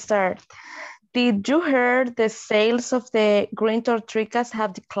 I will start. Did you hear the sales of the green tortillas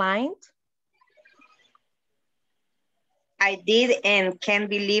have declined? I did and can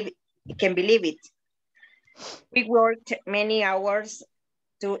believe it. We worked many hours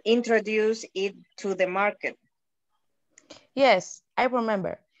to introduce it to the market. Yes, I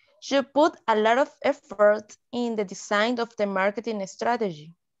remember. You put a lot of effort in the design of the marketing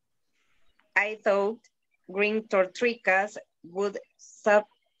strategy. I thought green tortillas would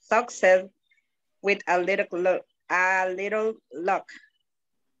succeed with a little luck.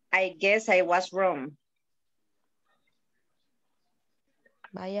 I guess I was wrong.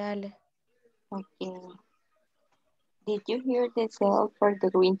 Vaya, Ale. Okay. Did you hear the sales for the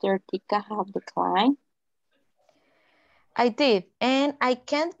winter ticket have declined? I did, and I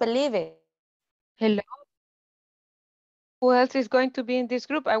can't believe it. Hello. Who else is going to be in this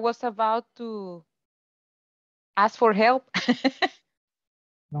group? I was about to ask for help.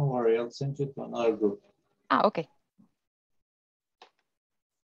 No worry, I'll send you to another group. Ah, okay.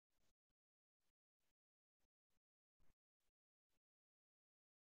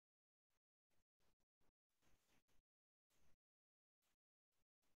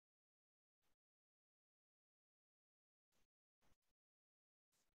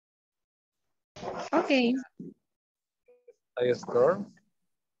 Okay. I start.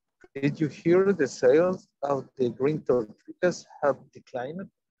 Did you hear the sales of the green tortillas have declined?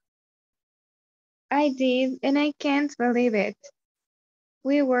 I did, and I can't believe it.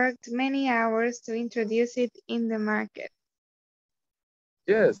 We worked many hours to introduce it in the market.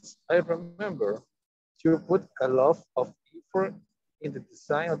 Yes, I remember. You put a lot of effort in the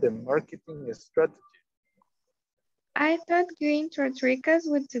design of the marketing strategy. I thought green tortillas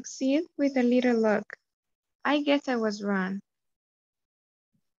would succeed with a little luck. I guess I was wrong.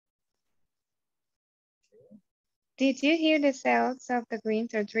 Did you hear the sales of the green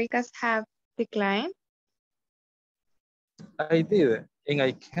tortillas have declined? I did, and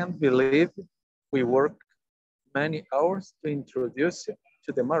I can't believe we worked many hours to introduce it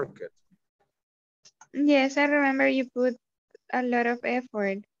to the market. Yes, I remember you put a lot of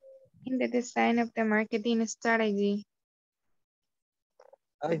effort in the design of the marketing strategy.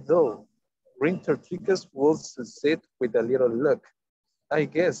 I know green tortillas will succeed with a little luck. I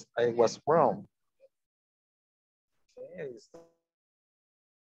guess I was wrong. Okay,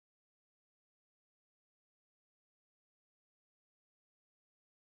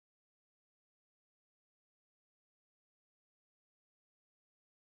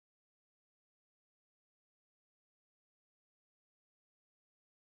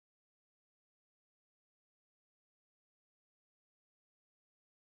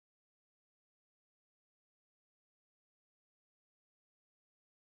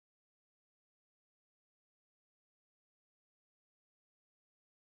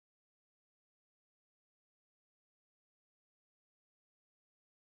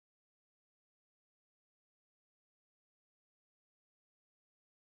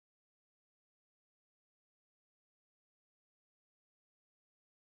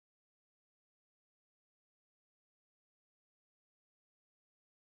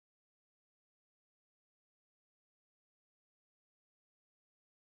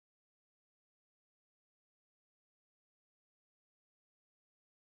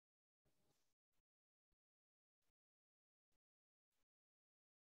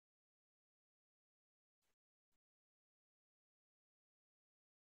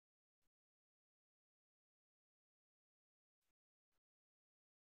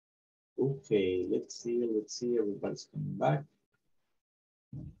 Okay, let's see, everybody's coming back.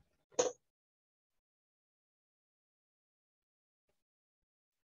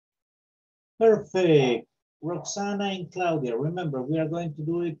 Perfect. Roxana and Claudia, remember, we are going to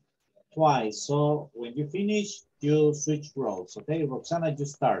do it twice. So when you finish, you switch roles. Okay, Roxana, you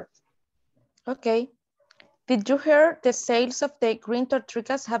start. Okay. Did you hear the sales of the green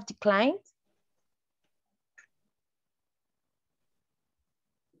tortillas have declined?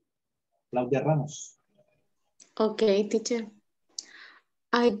 Claudia Ramos. Okay, teacher.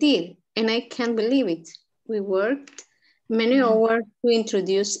 I did, and I can't believe it. We worked many hours to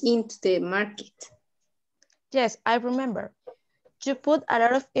introduce into the market. Yes, I remember. You put a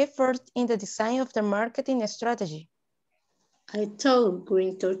lot of effort in the design of the marketing strategy. I thought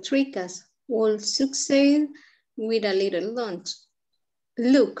green tortillas would succeed with a little lunch.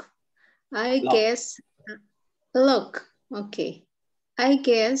 Look, okay. I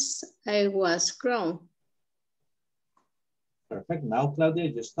guess I was wrong. Perfect. Now, Claudia,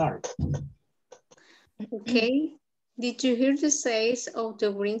 you start. Okay. Did you hear the sales of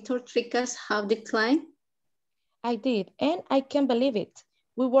the green tortillas have declined? I did, and I can't believe it.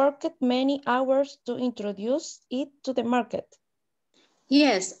 We worked many hours to introduce it to the market.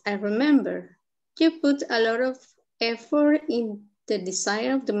 Yes, I remember. You put a lot of effort in the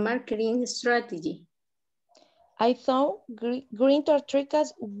design of the marketing strategy. I thought green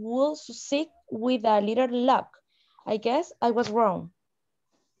tortillas would succeed with a little luck. I guess I was wrong.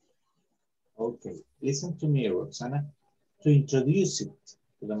 Okay, listen to me, Roxana. To introduce it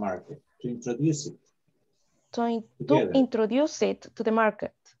to the market, to introduce it. To introduce it to the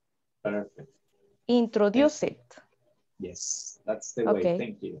market. Perfect. Introduce it. Yes, that's the way.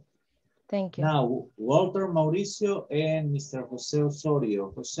 Thank you. Thank you. Now, Walter Mauricio and Mr. Jose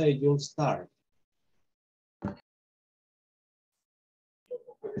Osorio. Jose, you'll start.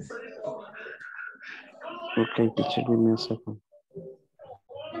 Okay, teacher, give me a second.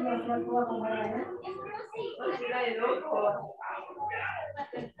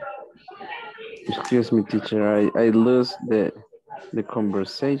 Excuse me, teacher, I lose the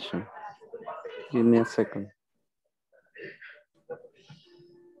conversation. Give me a second.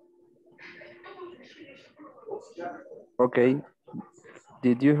 Okay.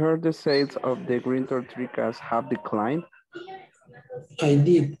 Did you hear the sales of the green tortillas have declined? I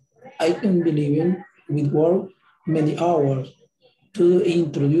did. I can't believe it. We worked many hours to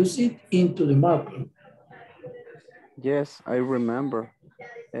introduce it into the market. Yes, I remember.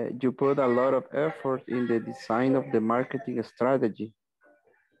 You put a lot of effort in the design of the marketing strategy.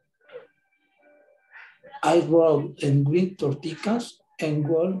 I wrote in green tortillas and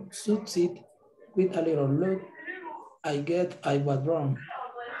will succeed with a little luck. I get I was wrong.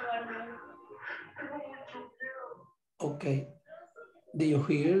 Okay. Do you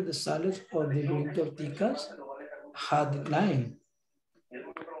hear the sales of the green tortillas had declined?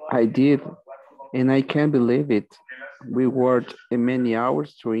 I did, and I can't believe it. We worked many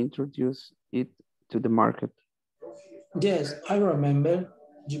hours to introduce it to the market. Yes, I remember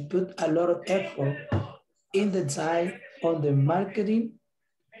you put a lot of effort in the design on the marketing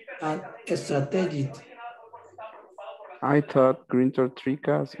and strategy. I thought green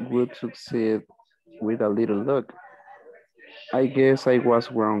tortillas would succeed with a little luck. I guess I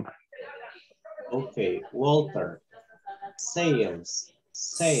was wrong. Okay, Walter, sales.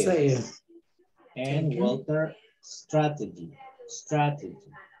 And Walter, strategy. Strategy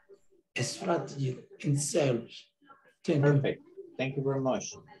in sales. Perfect. Thank you very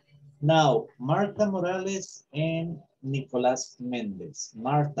much. Now, Marta Morales and Nicolas Mendez.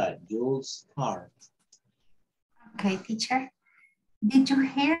 Marta, you'll start. Okay, teacher. Did you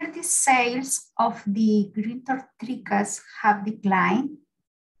hear the sales of the green tortillas have declined?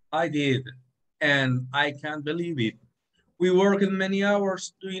 I did, and I can't believe it. We worked many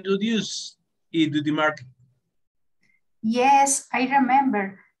hours to introduce it to the market. Yes, I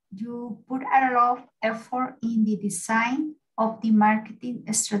remember. You put a lot of effort in the design of the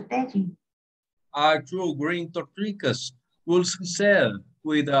marketing strategy. I thought green tortillas would succeed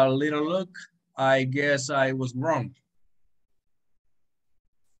with a little luck. I guess I was wrong.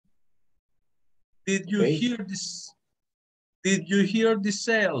 Did you hear this? Did you hear the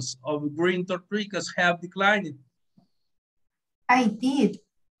sales of green tortillas have declined? I did,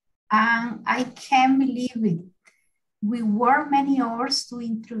 and I can't believe it. We worked many hours to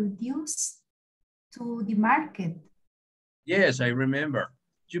introduce to the market. Yes, I remember.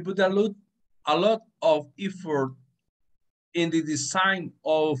 You put a lot of effort in the design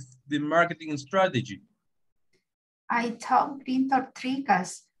of the marketing strategy. I thought green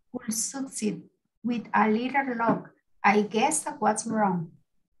tortillas would succeed with a little luck. I guess I was wrong.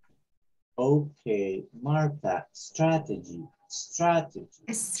 Okay, Martha, strategy, strategy.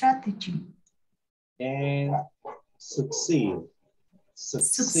 Strategy. And succeed,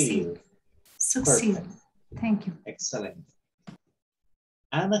 succeed. Succeed. Perfect. Thank you. Excellent.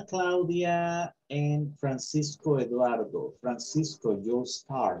 Ana Claudia and Francisco Eduardo. Francisco, you'll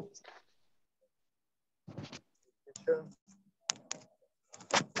start.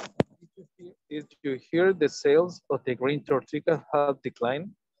 Did you hear the sales of the green tortilla have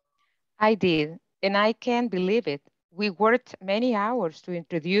declined? I did, and I can't believe it. We worked many hours to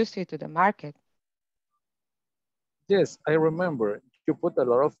introduce it to the market. Yes, I remember. You put a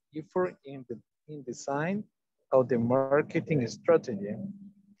lot of effort in design of the marketing strategy.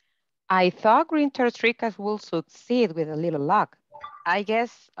 I thought green tortillas would succeed with a little luck. I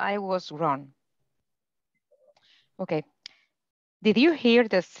guess I was wrong. Okay. Did you hear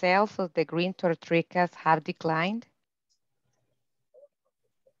the sales of the green tortillas have declined?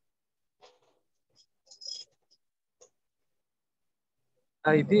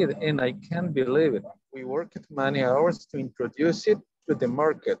 I did, and I can't believe it. We worked many hours to introduce it to the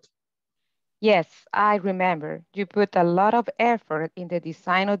market. Yes, I remember. You put a lot of effort in the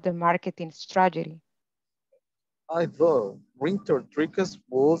design of the marketing strategy. I thought green tortillas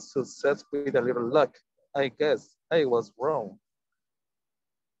would success with a little luck. I guess I was wrong.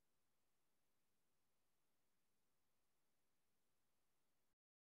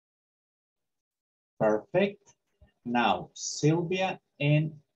 Perfect. Now, Sylvia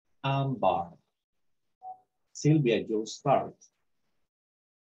and Ambar. Sylvia, you'll start.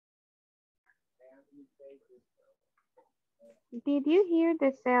 Did you hear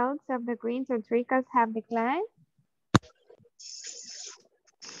the sales of the green tortillas have declined?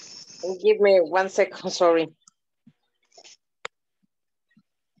 Give me 1 second, sorry.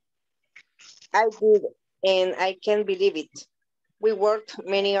 I did, and I can't believe it. We worked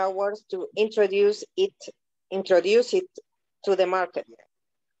many hours to introduce it to the market.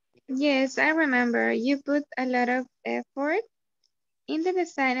 Yes, I remember. You put a lot of effort in the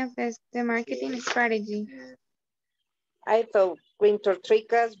design of the marketing strategy. I thought green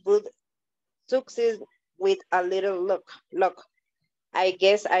tortillas would succeed with a little luck. I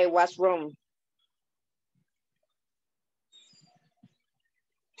guess I was wrong.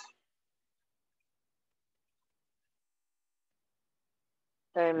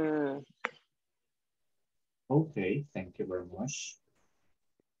 Okay, thank you very much.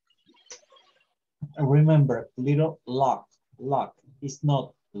 Remember, little luck. It's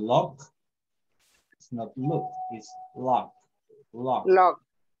not luck. It's not look. It's luck. Luck.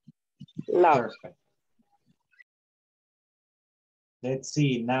 Perfect. Let's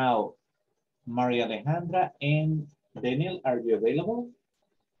see now. Maria Alejandra and Daniel, are you available?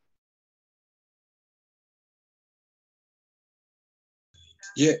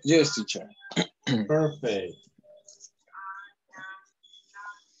 Yeah, yes, teacher. Perfect.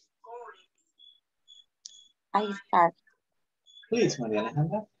 I start. Please, Maria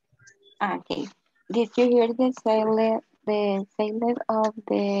Alejandra. Okay. Did you hear the sales of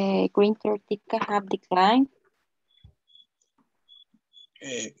the green tortilla have declined?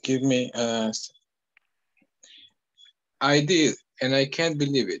 Give me I did, and I can't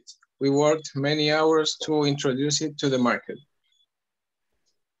believe it. We worked many hours to introduce it to the market.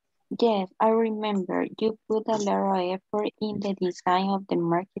 Yes, I remember. You put a lot of effort in the design of the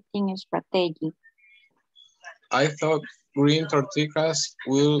marketing strategy. I thought green tortillas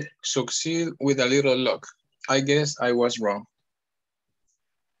will succeed with a little luck. I guess I was wrong.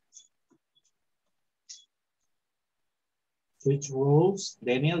 Switch roles.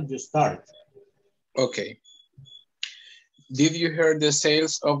 Daniel, you start. Okay. Did you hear the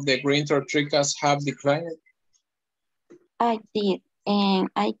sales of the green tortillas have declined? I did, and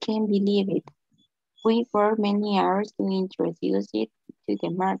I can't believe it. We worked many hours to introduce it to the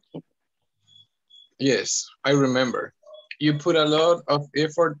market. Yes, I remember. You put a lot of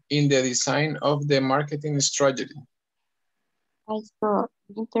effort in the design of the marketing strategy. I thought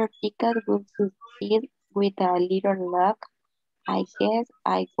winter ticket would succeed with a little luck. I guess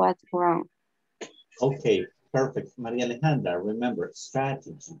I was wrong. Okay, perfect. Maria Alejandra, remember,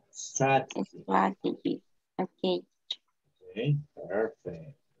 strategy. Strategy. Okay. Okay,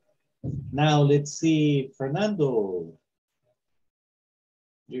 perfect. Now let's see, Fernando.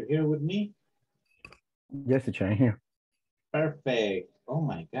 You here with me? Yes, teacher, I'm here. Perfect. Oh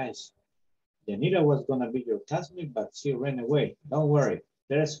my gosh. Yanira was gonna be your classmate, but she ran away. Don't worry.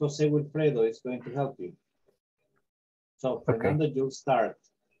 There's Jose Wilfredo is going to help you. So Fernando, okay. You'll start.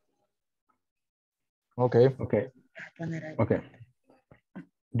 Okay.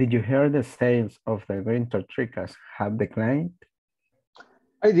 Did you hear the sales of the green tortillas have declined?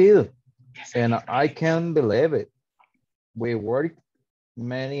 I did, And I can't believe it. We worked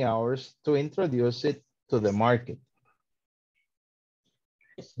many hours to introduce it to the market.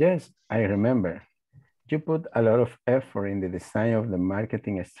 Yes, I remember. You put a lot of effort in the design of the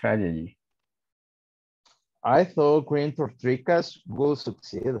marketing strategy. I thought green tortricas would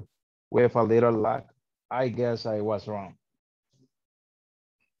succeed. With a little luck, I guess I was wrong.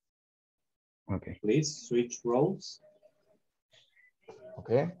 Okay. Please switch roles.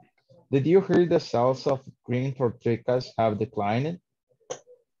 Okay. Did you hear the sales of green tortricas have declined?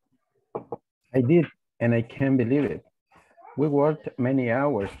 I did, and I can't believe it. We worked many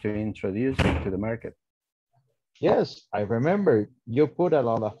hours to introduce it to the market. Yes, I remember you put a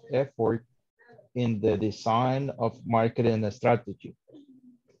lot of effort in the design of marketing strategy.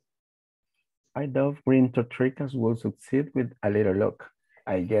 I thought green tortricas would succeed with a little luck.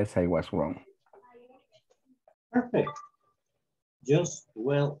 I guess I was wrong. Perfect. Just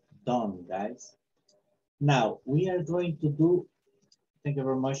well done, guys. Now, we are going to do, thank you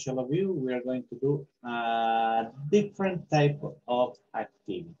very much, all of you. We are going to do a different type of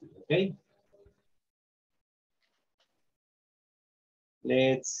activity, okay?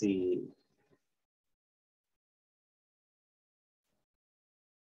 Let's see.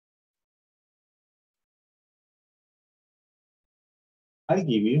 I'll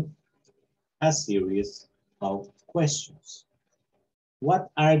give you a series of questions. What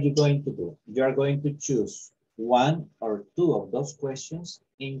are you going to do? You are going to choose one or two of those questions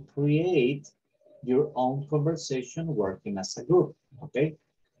and create your own conversation working as a group, okay?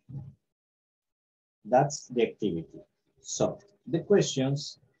 That's the activity. So the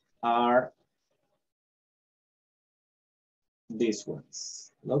questions are these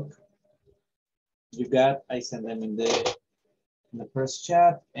ones. Look, you got, I sent them in the first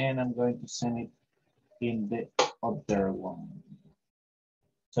chat, and I'm going to send it in the other one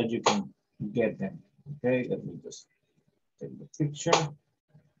so you can get them. Okay, let me just take the picture.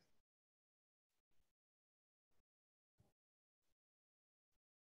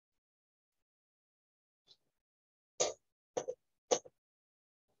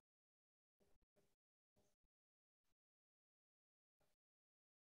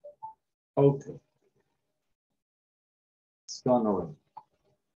 Okay, it's gone already.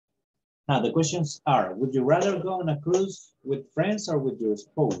 Now the questions are, would you rather go on a cruise with friends or with your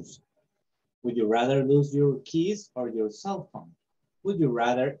spouse? Would you rather lose your keys or your cell phone? Would you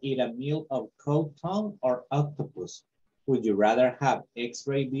rather eat a meal of cold tongue or octopus? Would you rather have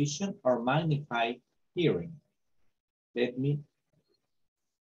X-ray vision or magnified hearing? Let me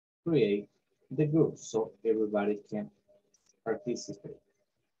create the group so everybody can participate.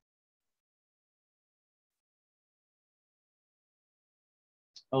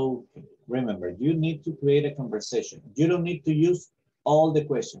 Okay, remember, you need to create a conversation. You don't need to use all the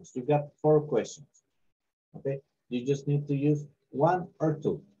questions. You got 4 questions, okay? You just need to use 1 or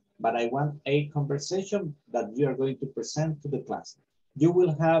 2, but I want a conversation that you are going to present to the class. You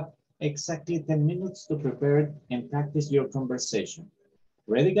will have exactly 10 minutes to prepare and practice your conversation.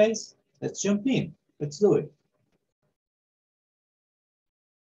 Ready, guys? Let's jump in. Let's do it.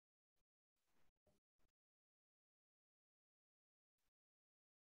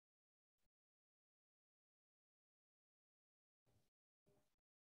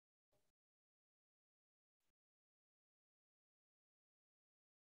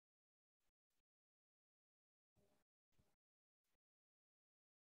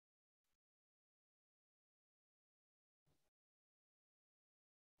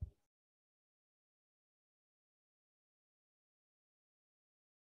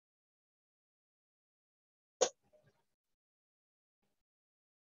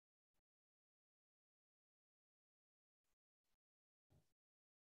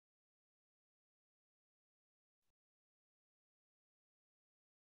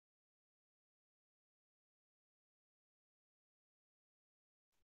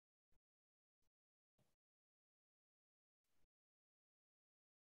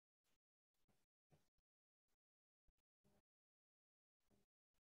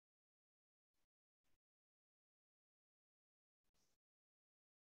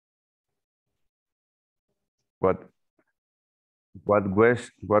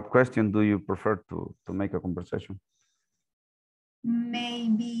 What question do you prefer to make a conversation?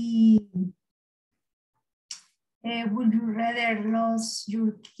 Maybe, would you rather lose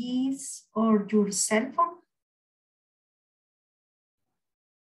your keys or your cell phone?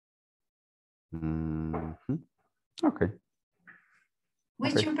 Mm-hmm. Okay.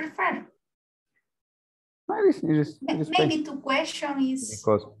 Which you prefer? It is Maybe two questions is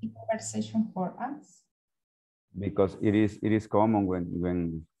because a conversation for us. Because it is common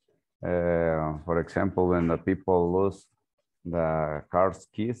when For example, when the people lose the car's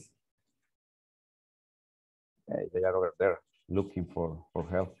keys, they are over there looking for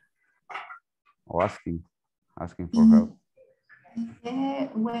help or asking for help. Yeah,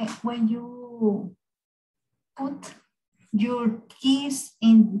 when you put your keys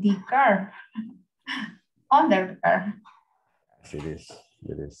in the car, under the car. Yes, it is.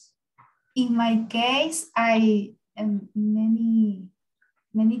 It is. In my case, I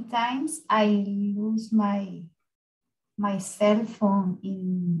many times I lose my cell phone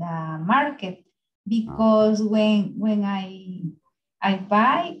in the market because when I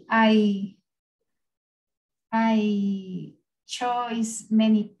buy, I choose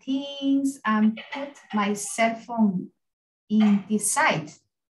many things and put my cell phone in the site.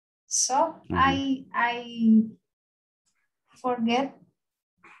 So I forget,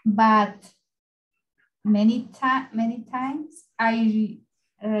 but many times I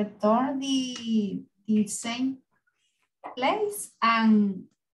return the same place and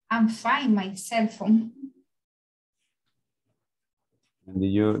find my cell phone. And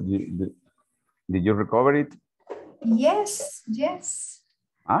did you recover it? Yes.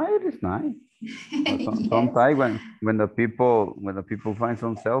 It is nice. Sometimes when the people find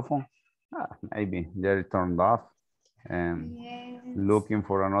some cell phone, maybe they're turned off and looking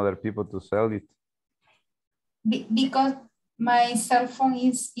for another people to sell it. Because my cell phone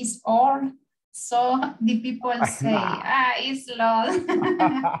is old, so the people say, it's lost.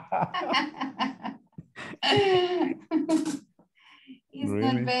 It's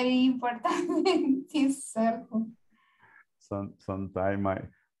really? Not very important, this cell phone. Sometimes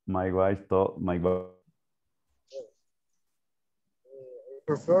my wife told my wife, I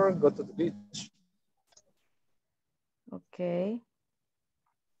prefer go to the beach. Okay.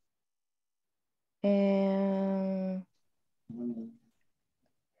 And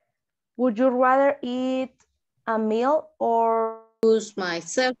would you rather eat a meal or use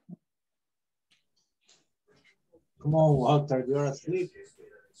myself? Come on, Walter, you're asleep.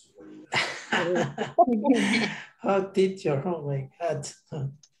 Oh, teacher, oh my God.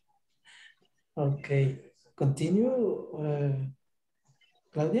 Okay, continue,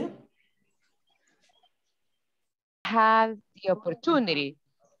 Claudia. Have the opportunity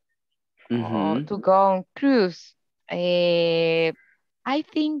to go on cruise. I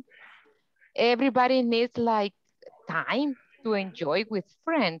think everybody needs like time to enjoy with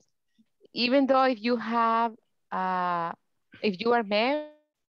friends, even though if you have, if you are married.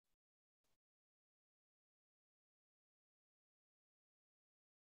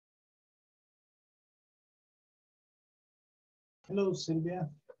 Hello, Sylvia.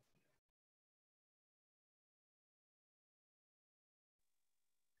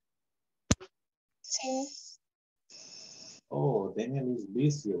 Sí. Oh, Daniel is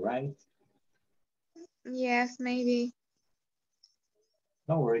busy, right? Yes, maybe.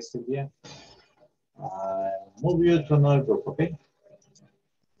 No worries, Sylvia. Move you to another group, okay?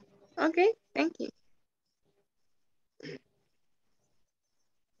 Okay, thank you.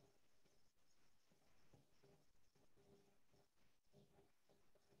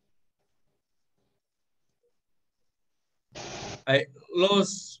 I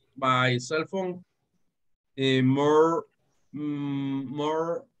lost my cell phone more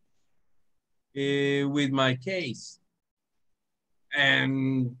with my case.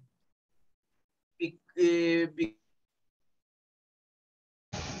 And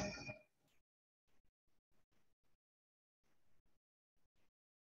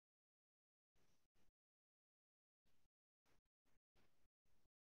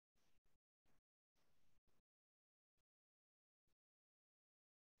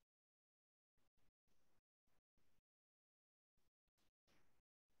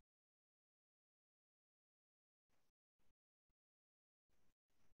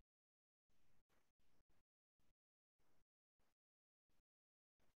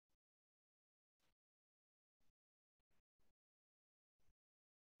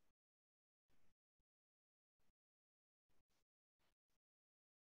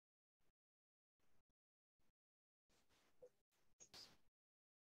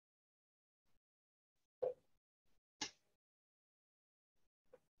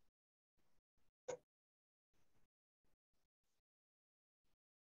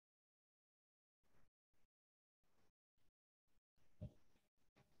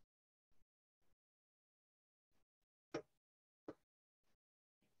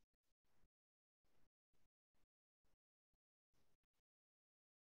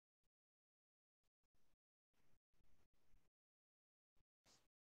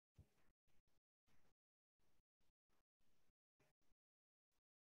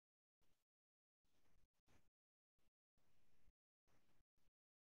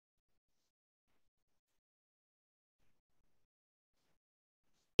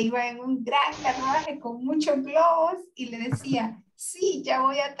iba en un gran carruaje con muchos globos y le decía, sí, ya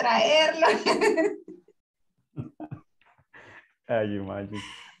voy a traerlo. I imagine.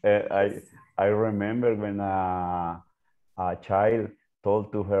 I remember when a child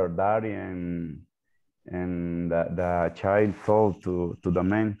told to her daddy and the child told to the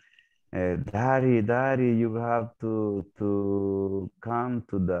man, daddy, you have to come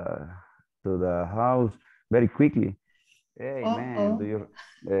to the house very quickly. Hey man,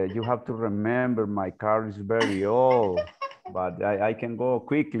 you have to remember my car is very old, but I can go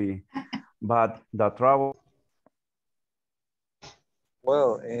quickly. But the trouble.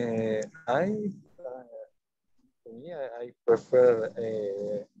 Well, for me, I prefer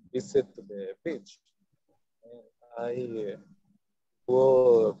visit to the beach. And I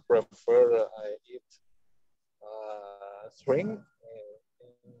will prefer eat shrimp and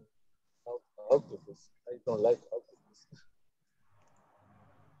octopus. I don't like octopus.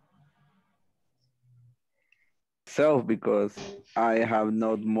 Self, because I have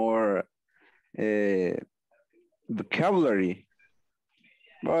not more vocabulary,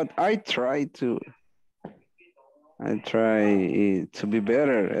 but I try to be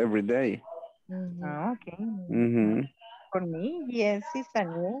better every day. Okay. Mm-hmm. For me, yes, it's a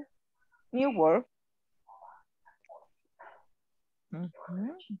new word.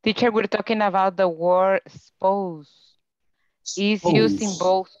 Teacher, we're talking about the word spouse. Is used in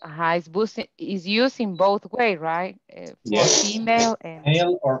both. Is used in both way, right? For Yes. female and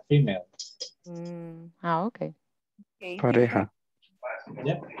Male or female. Okay. Okay, Pareja.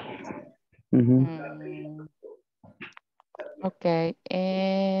 Yep. Mm-hmm. Okay,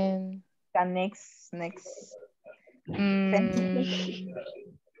 and the next sentence.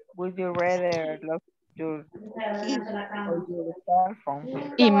 Would you rather look your keys or your cell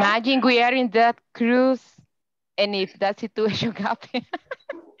phone? imagine we are in that cruise, and if that situation happens.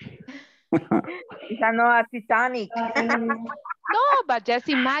 It's not a Titanic. No, but just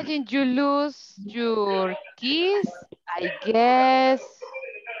imagine you lose your keys. I guess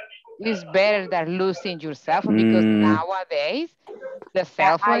it's better than losing your cell phone because nowadays the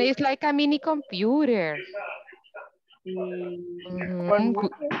cell phone is like a mini computer. For me,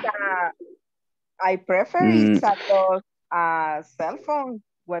 I prefer is a cell phone.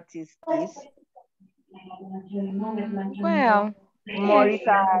 What is this? Well, more is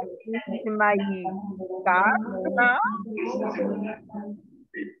in my car now.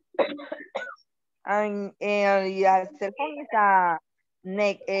 And yeah, cell phone is a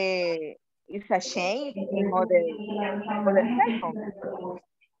is a chain in other cell phone.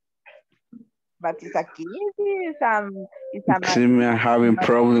 But it's a key. I'm having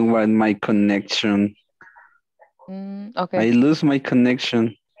problem with my connection. Okay. I lose my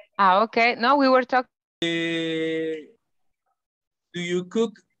connection. Okay. No, we were talking. Do you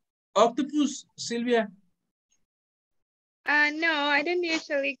cook octopus, Sylvia? No, I don't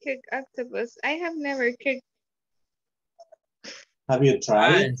usually cook octopus. I have never cooked. Have you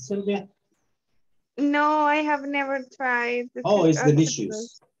tried, Sylvia? No, I have never tried. Oh, it's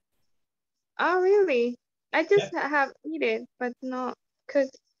delicious. Oh, really? I just have eat it, but not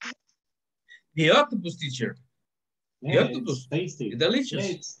cooked. The octopus, teacher. Yeah, the octopus. It's tasty. It's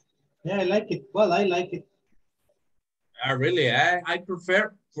delicious. Yeah, I like it. Well, I like it. Really, I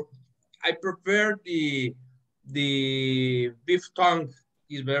prefer the beef tongue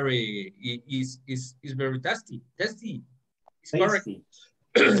is very very tasty. It's correct.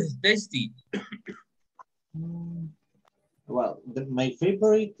 Tasty. Well, my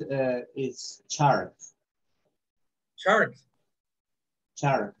favorite is shark. Shark.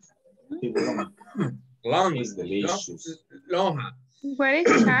 Long is delicious. Lonja. What is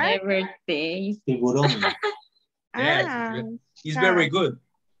shark? Every day. Tiburón. Yeah, it's very good.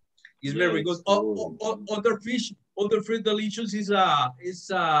 It's very good. Other fish delicious is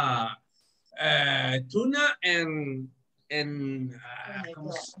tuna and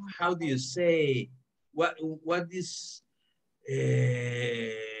how do you say what is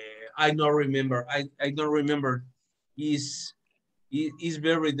I don't remember. I don't remember. Is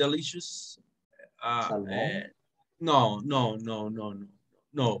very delicious. No,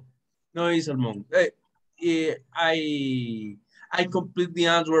 it's salmon. I complete the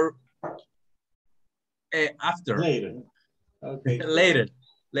answer after. Later. Okay. later.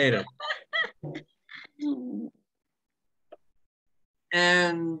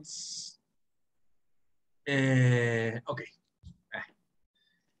 And okay.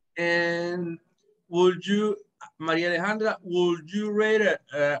 And would you, Maria Alejandra, would you rather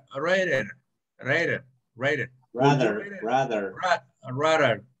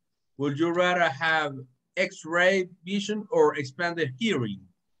would you rather have X-ray vision or expanded hearing?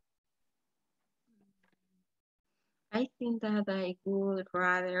 I think that I would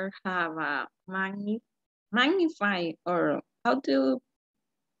rather have a magnify or how to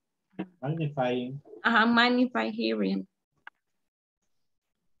Magnifying. magnify hearing.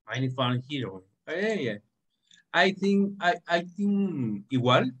 Magnifying here. Yeah. I think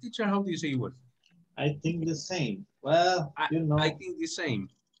igual, teacher, how do you say igual? I think the same. Well, you know, I think the same.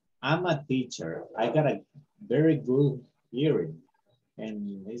 I'm a teacher. I got a very good hearing.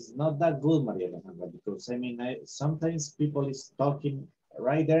 And it's not that good, Maria Alejandra, because I mean, sometimes people is talking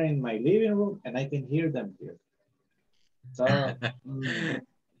right there in my living room and I can hear them here. So,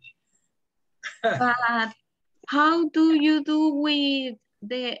 But how do you do with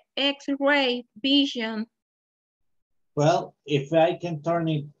the X-ray vision? well, if I can turn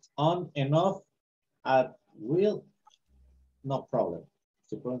it on and off at will, no problem.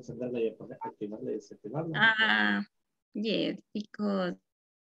 Se puede encenderla y activarla y desactivarla. Yes, because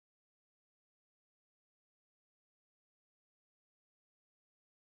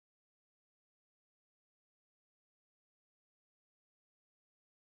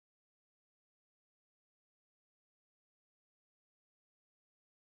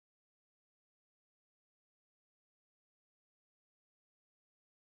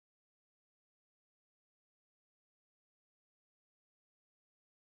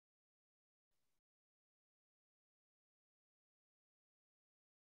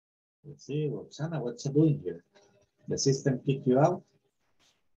Let's see, Roxana, what's you doing here? The system kicked you out?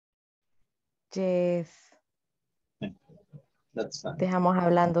 Yes. That's fine. Dejamos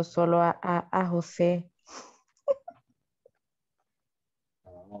hablando solo a José.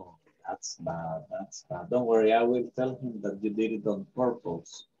 Oh, that's bad. That's bad. Don't worry, I will tell him that you did it on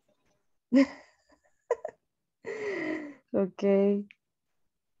purpose. Okay.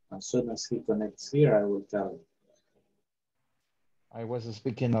 As soon as he connects here, I will tell him. I was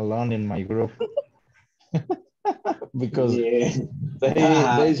speaking alone in my group because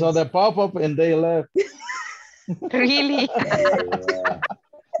they saw the pop-up and they left. Really? Yeah,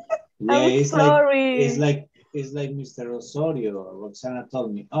 I'm sorry. It's like Mr. Osorio. Roxana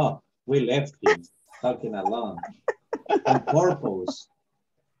told me, oh, we left him talking alone on purpose.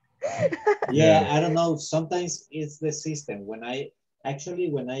 Yeah, I don't know. Sometimes it's the system. When I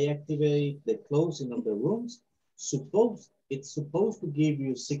activate the closing of the rooms, it's supposed to give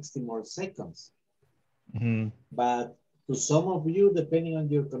you 60 more seconds. But to some of you, depending on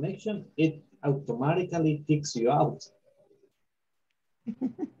your connection, it automatically kicks you out.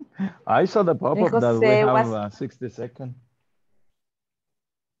 I saw the pop-up that we have 60 seconds.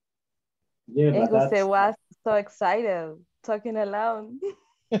 Yeah, but Jose was so excited talking alone.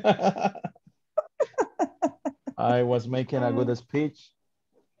 I was making a good speech.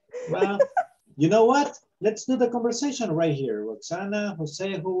 Well, you know what? Let's do the conversation right here. Roxana,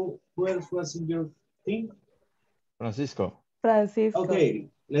 Jose, who else was in your team? Francisco. Okay,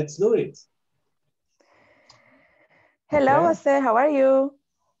 let's do it. Hello, Jose, how are you?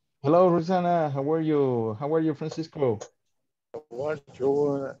 Hello, Roxana, how are you? How are you, Francisco? How are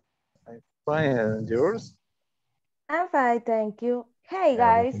you? I'm fine, and yours? I'm fine, thank you. Hey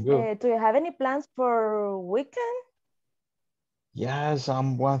guys, do you have any plans for weekend? Yes,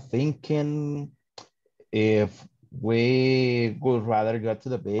 I'm thinking if we would rather go to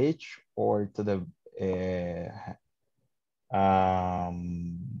the beach or to the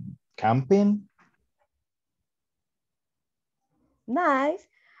camping. Nice.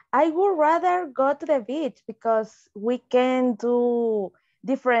 I would rather go to the beach because we can do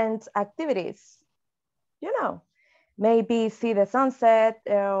different activities. You know, maybe see the sunset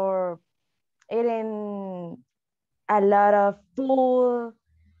or eating a lot of food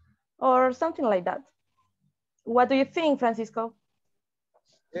or something like that. What do you think, Francisco?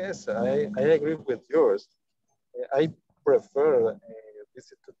 Yes, I agree with yours. I prefer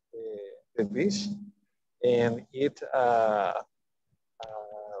visit to the beach and eat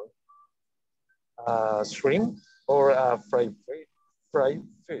shrimp or fried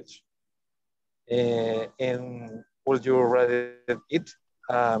fish. And would you rather eat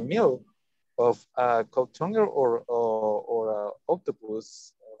a meal of cold tongue or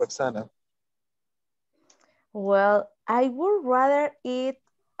octopus, Roxana? Well, I would rather eat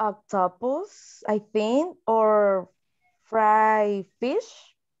octopus, I think, or fried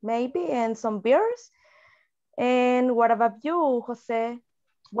fish, maybe, and some beers. And what about you, Jose?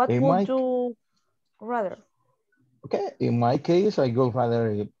 What would you rather? Okay, in my case, I go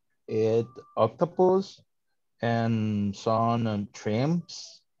rather eat octopus and some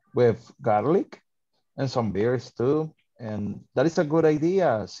shrimps with garlic and some beers too. And that is a good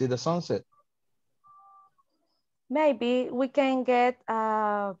idea. See the sunset. Maybe we can get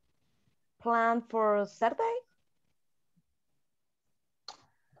a plan for Saturday.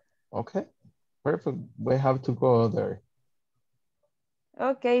 Okay, perfect. We have to go there.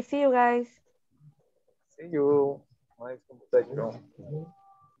 Okay, see you guys. See you. Nice conversation.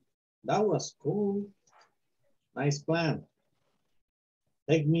 That was cool. Nice plan.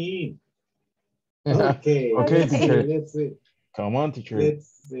 Take me in. Okay, Okay, teacher. let's see. Come on, teacher. Let's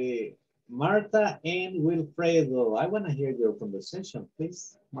see. Martha and Wilfredo. I want to hear your conversation,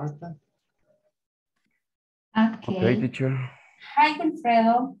 please, Martha. Okay, Okay. teacher. Hi,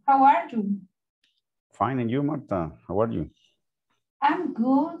 Wilfredo. How are you? Fine, and you, Marta? How are you? I'm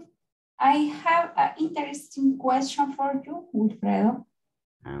good. I have an interesting question for you, Wilfredo.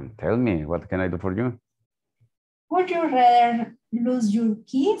 And tell me, what can I do for you? Would you rather lose your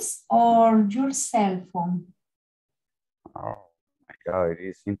keys or your cell phone? Oh my God, it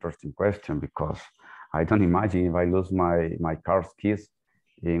is interesting question because I don't imagine if I lose my car's keys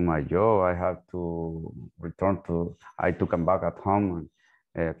in my job, I have to I to come back at home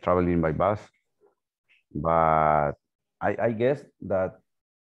and traveling by bus. But I guess that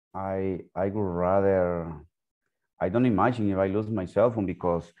I would rather, I don't imagine if I lose my cell phone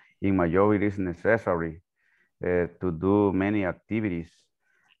because in my job it is necessary to do many activities.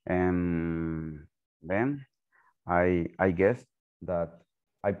 And then I guess that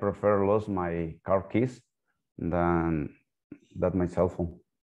I prefer lose my car keys than my cell phone.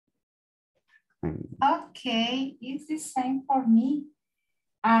 Okay, it's the same for me.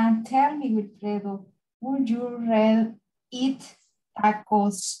 And tell me, Wilfredo, would you rather eat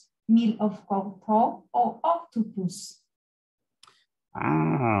tacos, meal of cocktail, or octopus?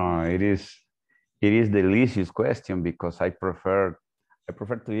 Ah, it is delicious question because I prefer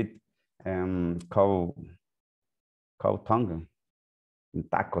to eat cow tongue in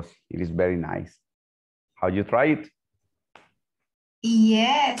tacos. It is very nice. How you try it?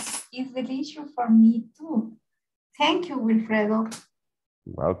 Yes, it's delicious for me too. Thank you, Wilfredo.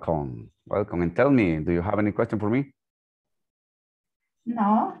 Welcome, welcome. And tell me, do you have any question for me?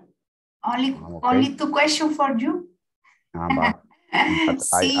 No, only Okay. only two questions for you. But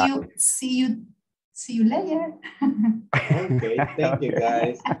See you later. Okay, thank you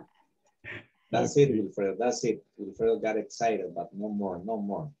guys. That's Okay. it, Wilfredo. That's it. Wilfredo got excited, but no more, no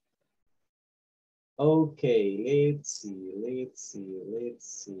more. Okay, let's see.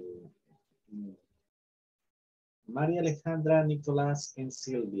 Maria Alejandra, Nicolas, and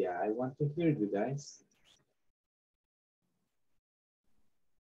Sylvia. I want to hear you guys.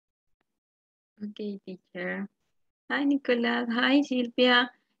 Okay, teacher. Hi, Nicolas. Hi, Sylvia.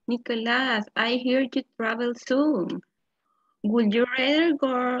 Nicolas, I hear you travel soon. Would you rather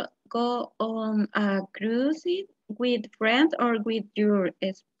go on a cruise with friends or with your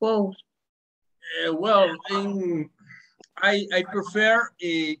spouse? Well, I prefer,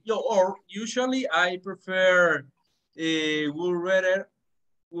 or usually I prefer, would rather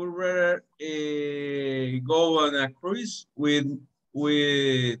go on a cruise with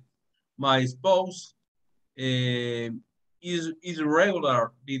my spouse. Is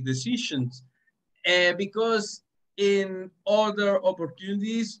regular the decisions, because in other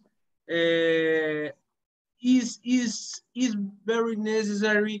opportunities is very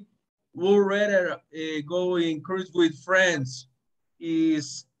necessary. Would rather go in cruise with friends.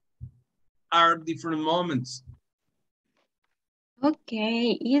 Are different moments.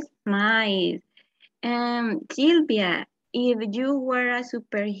 Okay, it's nice. Sylvia, if you were a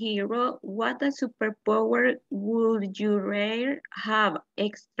superhero, what a superpower would you rather have?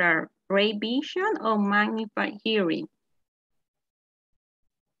 Extra ray vision or magnified hearing?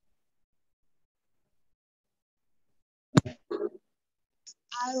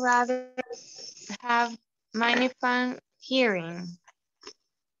 I'd rather have magnified hearing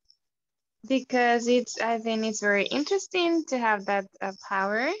because I think it's very interesting to have that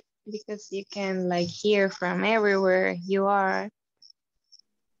power because you can like hear from everywhere you are.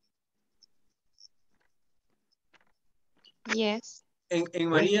 Yes. And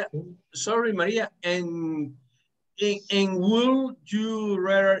Maria, sorry, Maria, and would you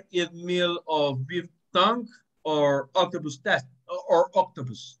rather eat meal of beef tongue or octopus test or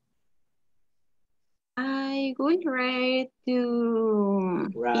octopus? I would rather to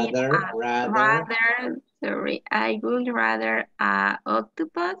I would rather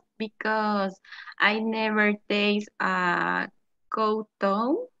octopus because I never taste cow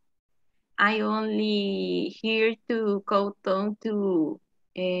tongue. I only hear to cow tongue to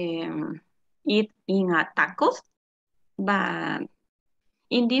eat in a tacos, but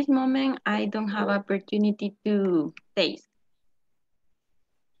in this moment I don't have opportunity to taste.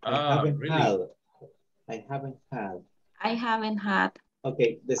 I haven't had.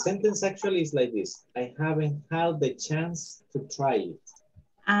 Okay, the sentence actually is like this. I haven't had the chance to try it.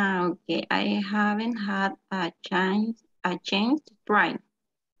 Okay, I haven't had a chance to try.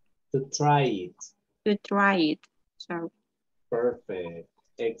 To try it. To try it. So Perfect.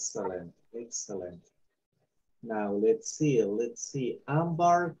 Excellent. Excellent. Now let's see.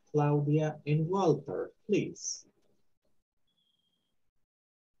 Amber, Claudia, and Walter, please.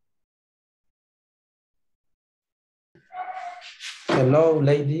 Hello,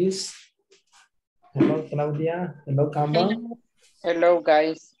 ladies. Hello, Claudia. Hello, Amber. Hello,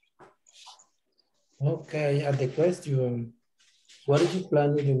 guys. Okay, at the question, what did you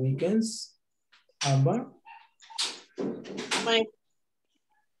plan in the weekends, Amber?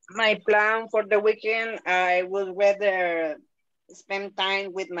 My plan for the weekend, I would rather spend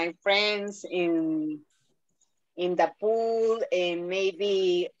time with my friends in the pool, and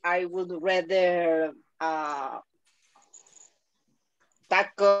maybe I would rather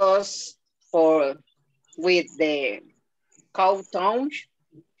tacos with the cow tongue.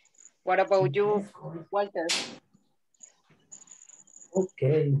 What about you, Walter?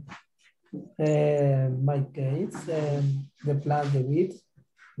 Okay. My case, the plan the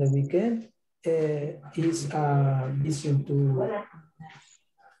weekend is visit to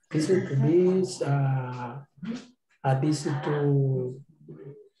beach, a visit to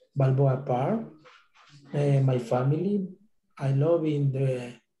Balboa Park. My family, I love in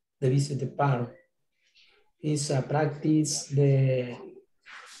the visit the park. It's a practice the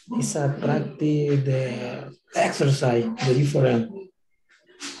exercise, the different.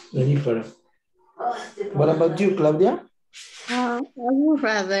 What about you, Claudia? I would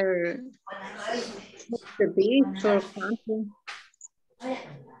rather the beach or camping.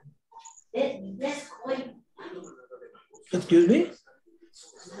 Excuse me?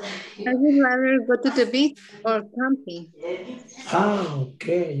 I would rather go to the beach or camping.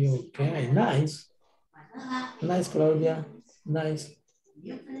 Okay. Nice. Nice, Claudia. Nice.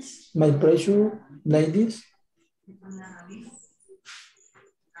 My pleasure, ladies.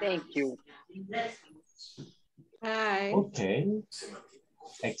 Thank you. hi. Okay.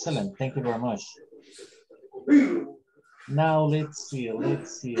 Excellent. Thank you very much. Now let's see.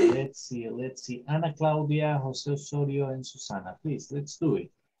 Ana Claudia, Jose Osorio, and Susana. Please, let's do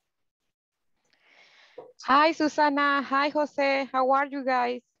it. Hi, Susana. Hi, Jose. How are you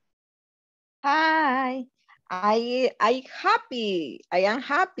guys? Hi. I am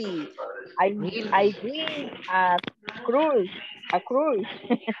happy. I win a cruise. A cruise.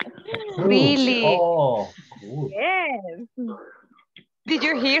 Really? Oh, cool. Yes. Did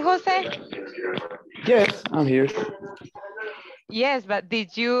you hear, Jose? Yes, I'm here. Yes, but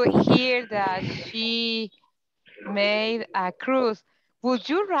did you hear that she made a cruise? Would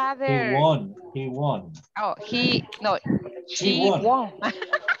you rather? He won. Oh, no, She she won. won.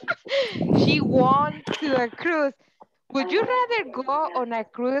 She won to a cruise. Would you rather go on a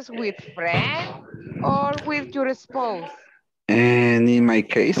cruise with friends or with your spouse? And in my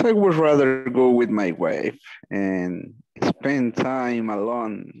case, I would rather go with my wife and spend time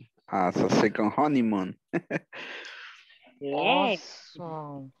alone as a second honeymoon. Yes.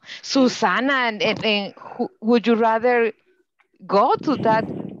 Awesome. Susana, would you rather go to that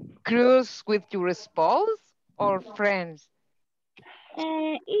cruise with your spouse or friends?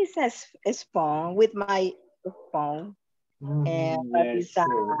 It's fun with my phone. But Yeah, it's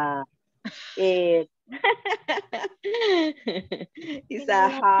sure. it it's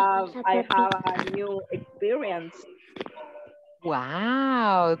I have a new experience.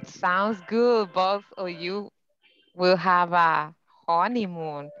 Wow, it sounds good. Both of you will have a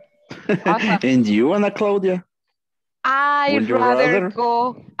honeymoon. Awesome. And you, Ana Claudia? Would you rather?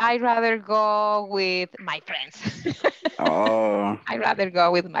 I'd rather go with my friends. Oh. I'd rather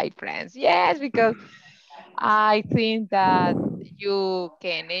go with my friends. Yes, because I think that you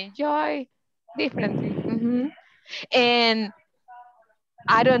can enjoy differently. And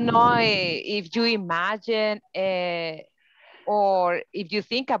I don't know if you imagine or if you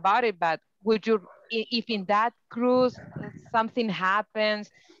think about it, but would you, if in that cruise something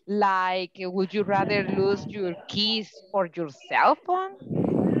happens, like would you rather lose your keys or your cell phone?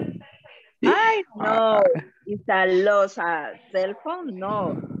 I know it's a lost cell phone.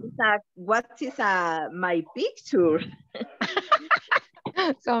 No, what is my picture?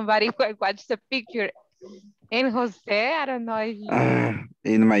 Somebody will watch the picture. And Jose, I don't know if you...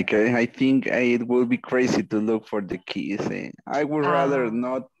 In my case, I think it would be crazy to look for the keys. I would rather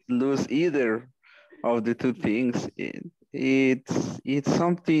not lose either of the two things. It's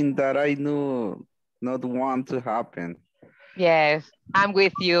something that I know not want to happen. Yes, I'm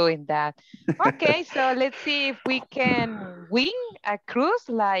with you in that. Okay, so let's see if we can win a cruise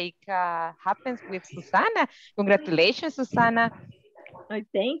like happens with Susana. Congratulations, Susana. Oh,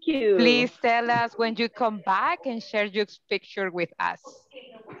 thank you. Please tell us when you come back and share your picture with us.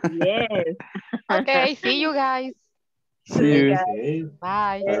 Yes. Okay, see you guys. See you. Okay.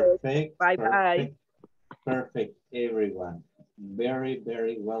 Bye. Perfect. Bye-bye. Perfect, everyone. Very,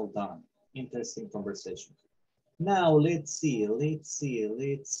 very well done. Interesting conversation. Now, let's see.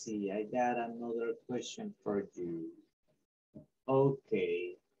 I got another question for you.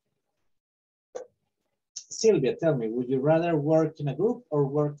 Okay. Sylvia, tell me, would you rather work in a group or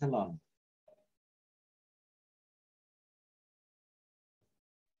work alone?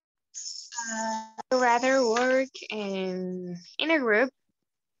 I'd rather work in a group.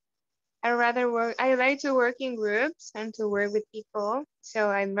 I like to work in groups and to work with people. So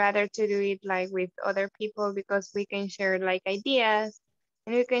I'd rather to do it like with other people because we can share like ideas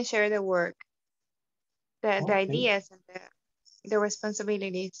and we can share the work, the ideas and the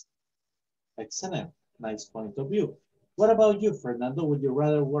responsibilities. Excellent. Nice point of view. What about you, Fernando? Would you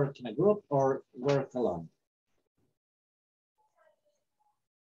rather work in a group or work alone?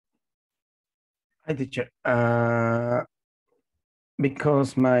 Hi, teacher.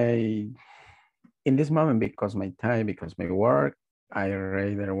 Because in this moment, because my time, because my work, I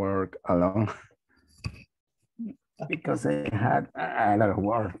rather work alone because I had a lot of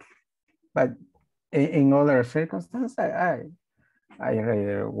work. But in other circumstances, I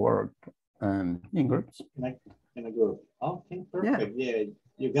rather work in groups. In a group. Okay, perfect. Yeah,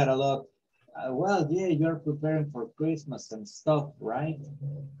 you got a lot. Well, yeah, you're preparing for Christmas and stuff, right?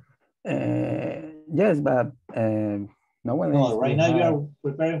 Yes, but nowadays. No, right now you're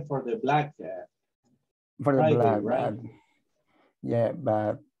preparing for the Black Friday, Black, right? Yeah,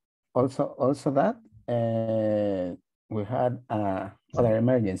 but also that we had other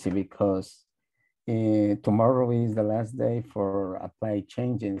emergency because tomorrow is the last day for apply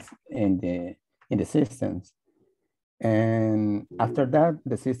changes in the systems, and after that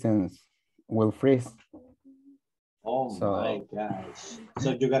the systems will freeze. Oh my gosh!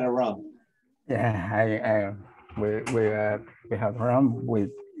 So you gotta run. Yeah, we have run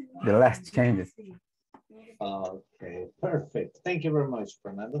with the last changes. Okay, perfect. Thank you very much,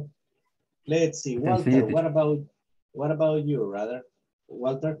 Fernando. Let's see, Walter. What about you?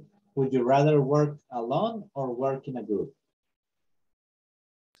 Walter, would you rather work alone or work in a group?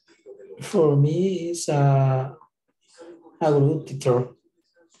 For me, it's a group teacher,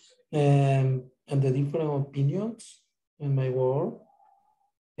 and the different opinions in my work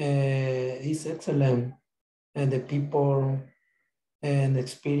is excellent, and the people and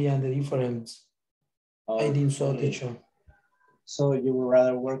experience the difference. I think so, teacher. So you would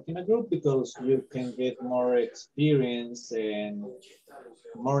rather work in a group because you can get more experience and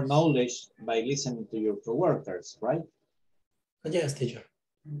more knowledge by listening to your coworkers, right? Yes, teacher.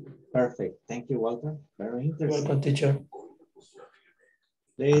 Perfect. Thank you, Walter. Very interesting. Welcome, teacher.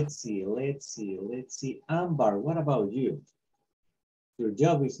 Let's see. Amber, what about you? Your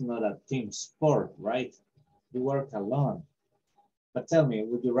job is not a team sport, right? You work alone. But tell me,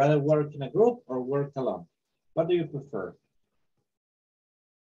 would you rather work in a group or work alone? What do you prefer?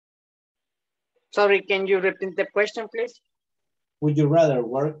 Sorry, can you repeat the question, please? Would you rather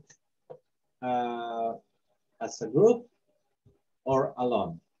work as a group or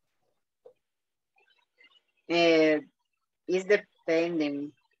alone? It's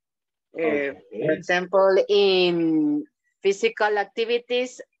depending. For example, in physical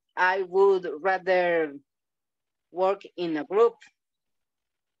activities, I would rather work in a group.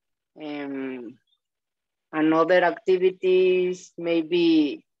 And other activities,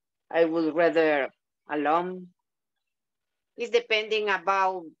 maybe I would rather alone. It's depending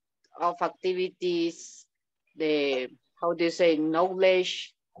about of activities, how do you say,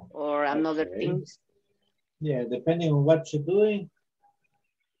 knowledge or another things. Yeah, depending on what you're doing,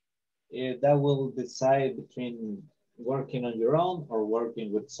 that will decide between working on your own or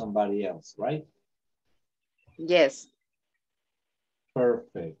working with somebody else, right? Yes.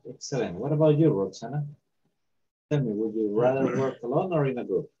 Perfect. Excellent. What about you, Roxana? Tell me, would you rather work alone or in a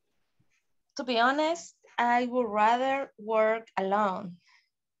group? To be honest, I would rather work alone.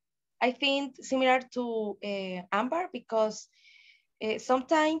 I think similar to Amber because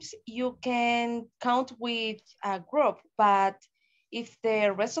sometimes you can count with a group, but if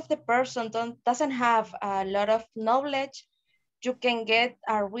the rest of the person doesn't have a lot of knowledge, you can get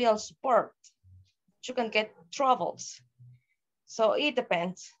a real support. You can get troubles. So it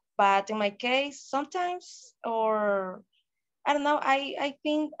depends. But in my case, sometimes, or I don't know, I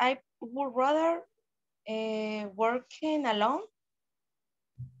think I would rather working alone.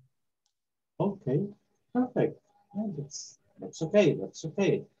 Okay, perfect. Yeah, that's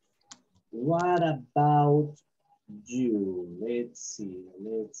okay. What about You, let's see.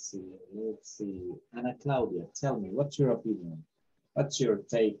 Ana Claudia, tell me, what's your opinion? What's your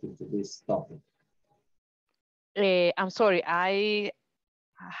take into this topic? I'm sorry, I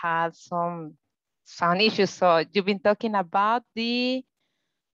had some sound issues. So you've been talking about the...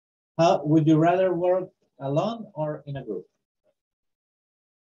 How would you rather work alone or in a group?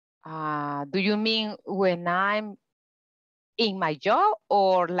 Do you mean when I'm in my job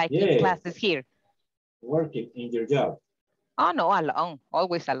or like in classes here? Working in your job. Oh, no, alone,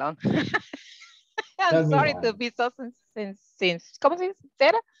 always alone. Tell I'm me sorry why. to be so ¿cómo se dice?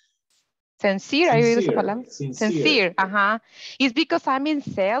 ¿Sincera? Sincere, ¿ha oído esa palabra? Sincere, It's because I'm in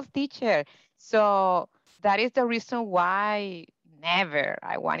sales, teacher. So that is the reason why never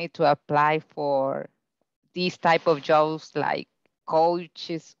I wanted to apply for these type of jobs like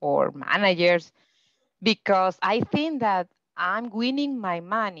coaches or managers, because I think that I'm winning my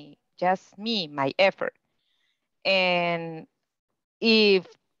money, just me, my effort. And if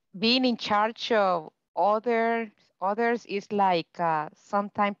being in charge of others is like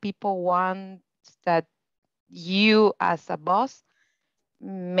sometimes people want that you as a boss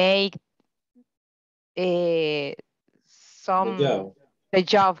make some the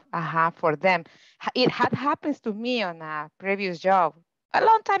job for them. It had happens to me on a previous job a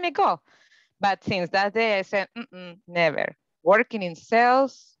long time ago, but since that day I said never. Working in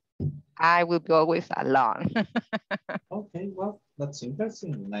sales, I will be always alone. Okay, well, that's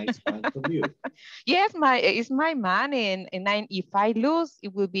interesting. Nice point of view. Yes, it's my money, and if I lose,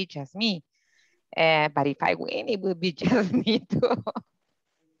 it will be just me. But if I win, it will be just me too.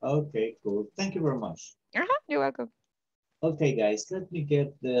 Okay, cool. Thank you very much. You're welcome. Okay, guys, let me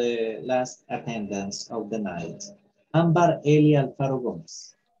get the last attendance of the night. Ámbar Eli Alfaro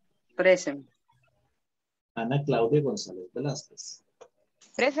Gómez. Present. Ana Claudia González Velázquez.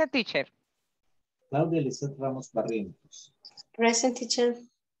 Present, teacher. Claudia Lizeth Ramos Barrientos. Present, teacher.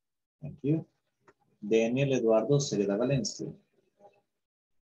 Thank you. Daniel Eduardo Cereda Valencia.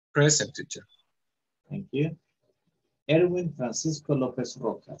 Present, teacher. Thank you. Erwin Francisco López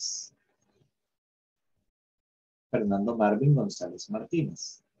Rojas. Fernando Marvin González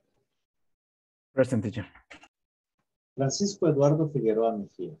Martínez. Present, teacher. Francisco Eduardo Figueroa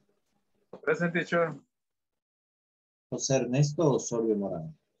Mejía. Present, teacher. José Ernesto Osorio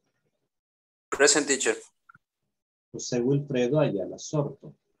Morán. Present, teacher. José Wilfredo Ayala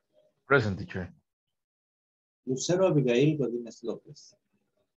Sorto. Present, teacher. Lucero Abigail Godínez López.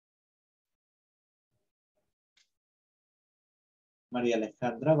 María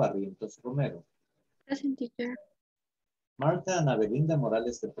Alejandra Barrientos Romero. Present, teacher. Marta Ana Belinda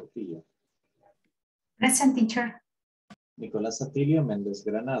Morales de Portillo. Present, teacher. Nicolás Atilio Méndez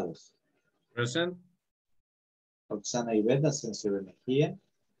Granados. Present. Roxana Ivette Asensio de Mejía.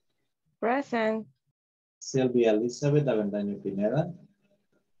 Present. Silvia Elizabeth Avendaño Pineda.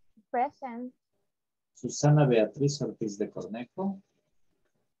 Present. Susana Beatriz Ortiz de Cornejo.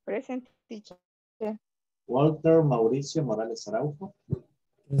 Present, teacher. Walter Mauricio Morales Araujo.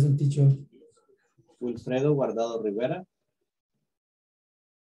 Present, teacher. Wilfredo Guardado Rivera.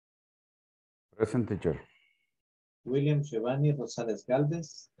 Present, teacher. William Giovanni Rosales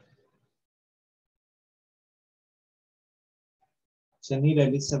Galvez. Shanira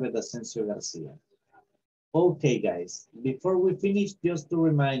Elizabeth Asensio Garcia. Okay, guys, before we finish, just to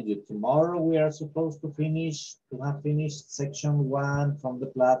remind you, tomorrow we are supposed to have finished section 1 from the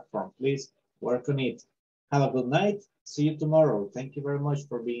platform. Please work on it. Have a good night. See you tomorrow. Thank you very much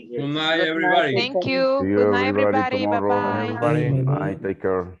for being here. Good night, everybody. Thank you. See you Good night, everybody. tomorrow. Bye-bye. Bye. Take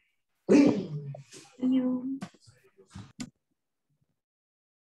care. You.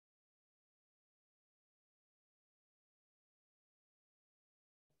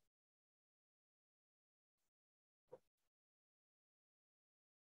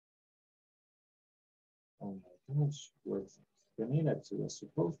 Oh my gosh, where's Janina? She was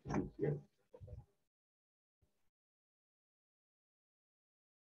supposed to be here.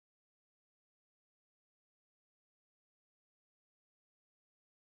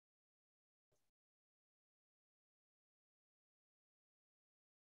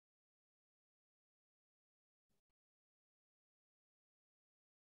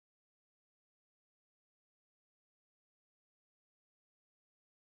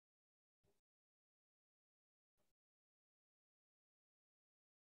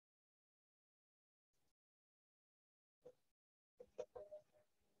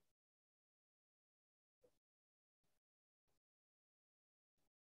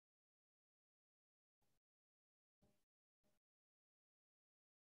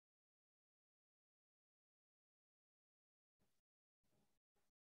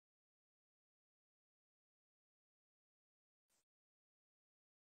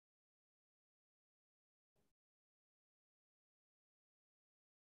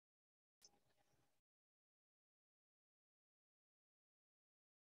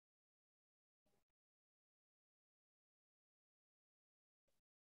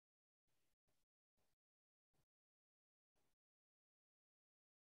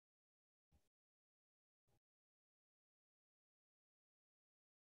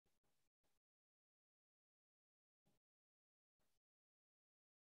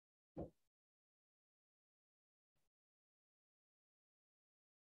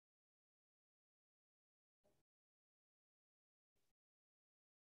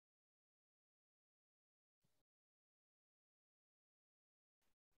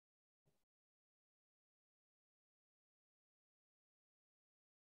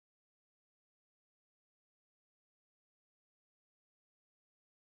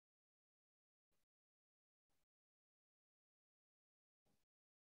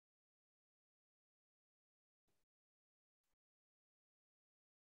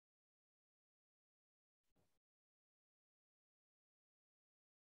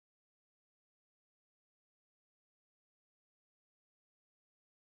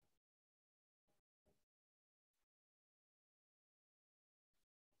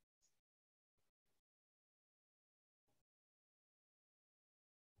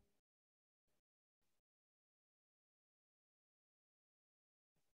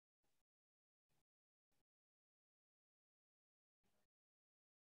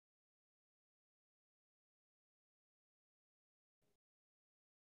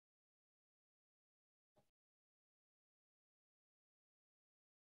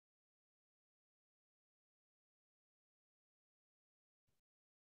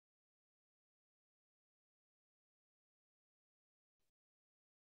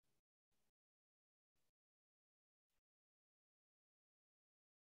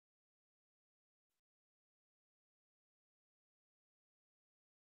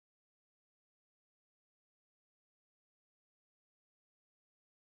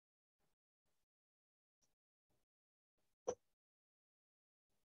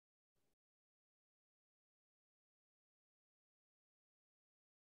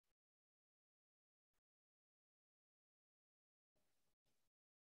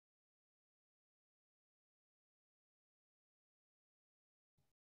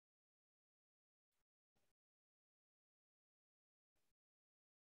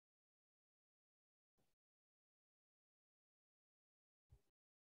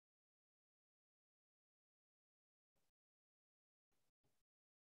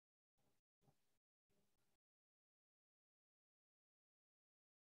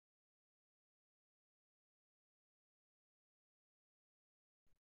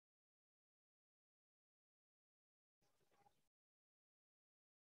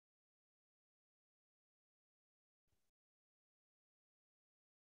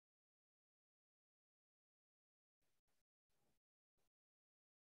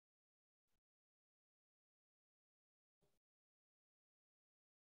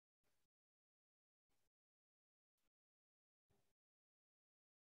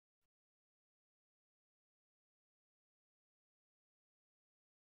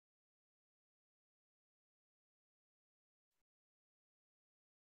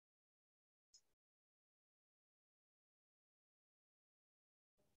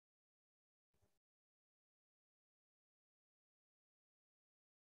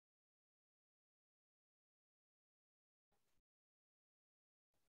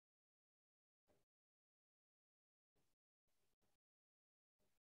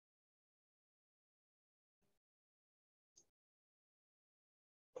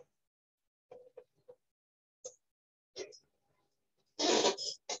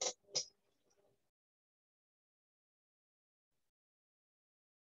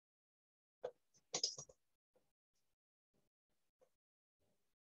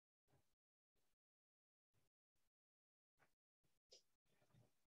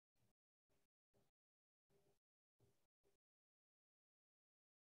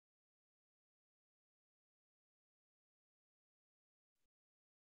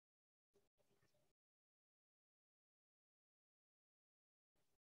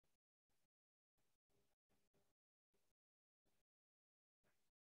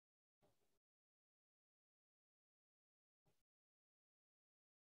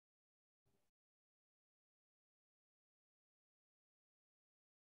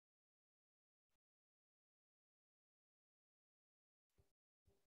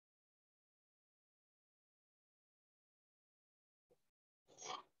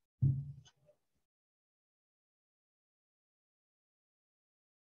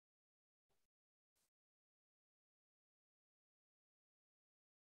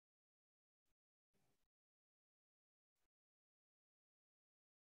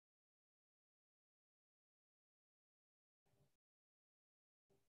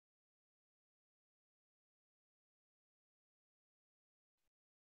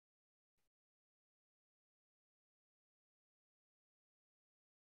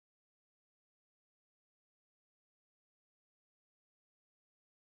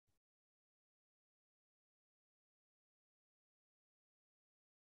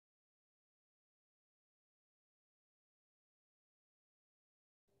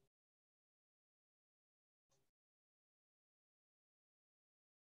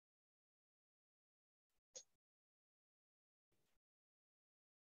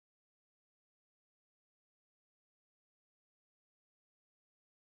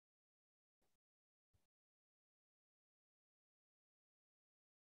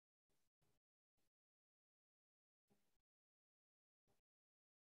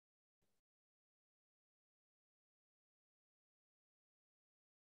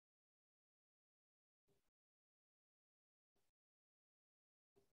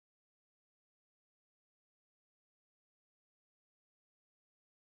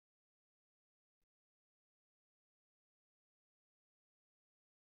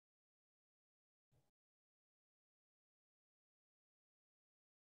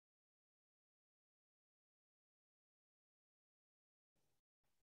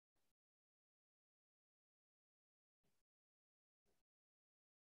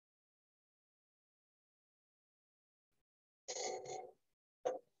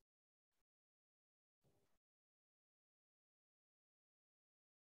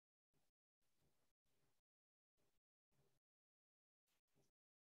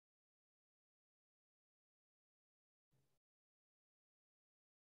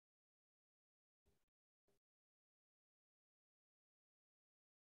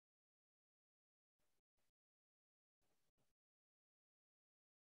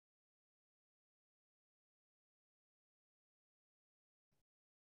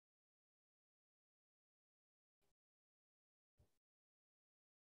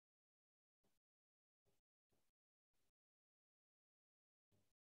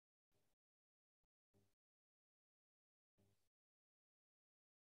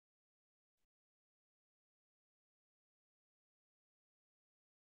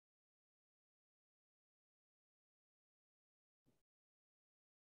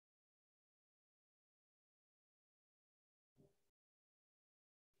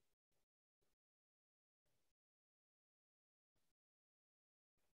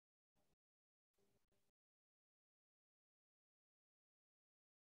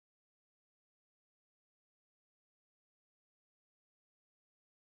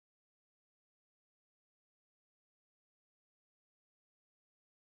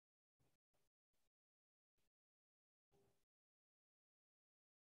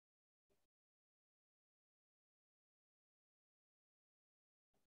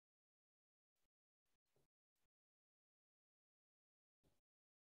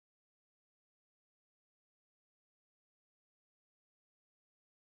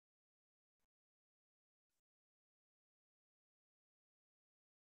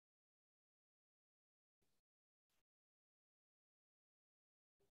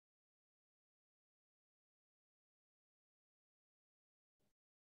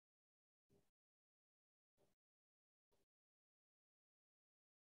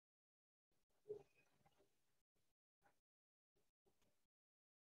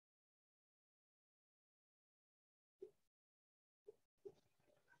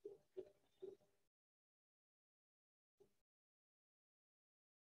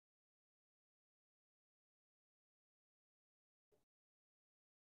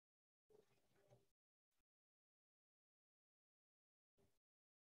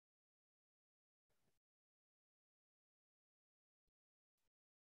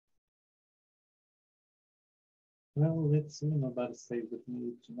 Well, let's see. Nobody stayed with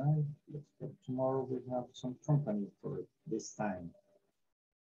me tonight. Let's go. Tomorrow we have some company for this time.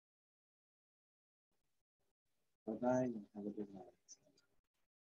 Bye-bye and have a good night.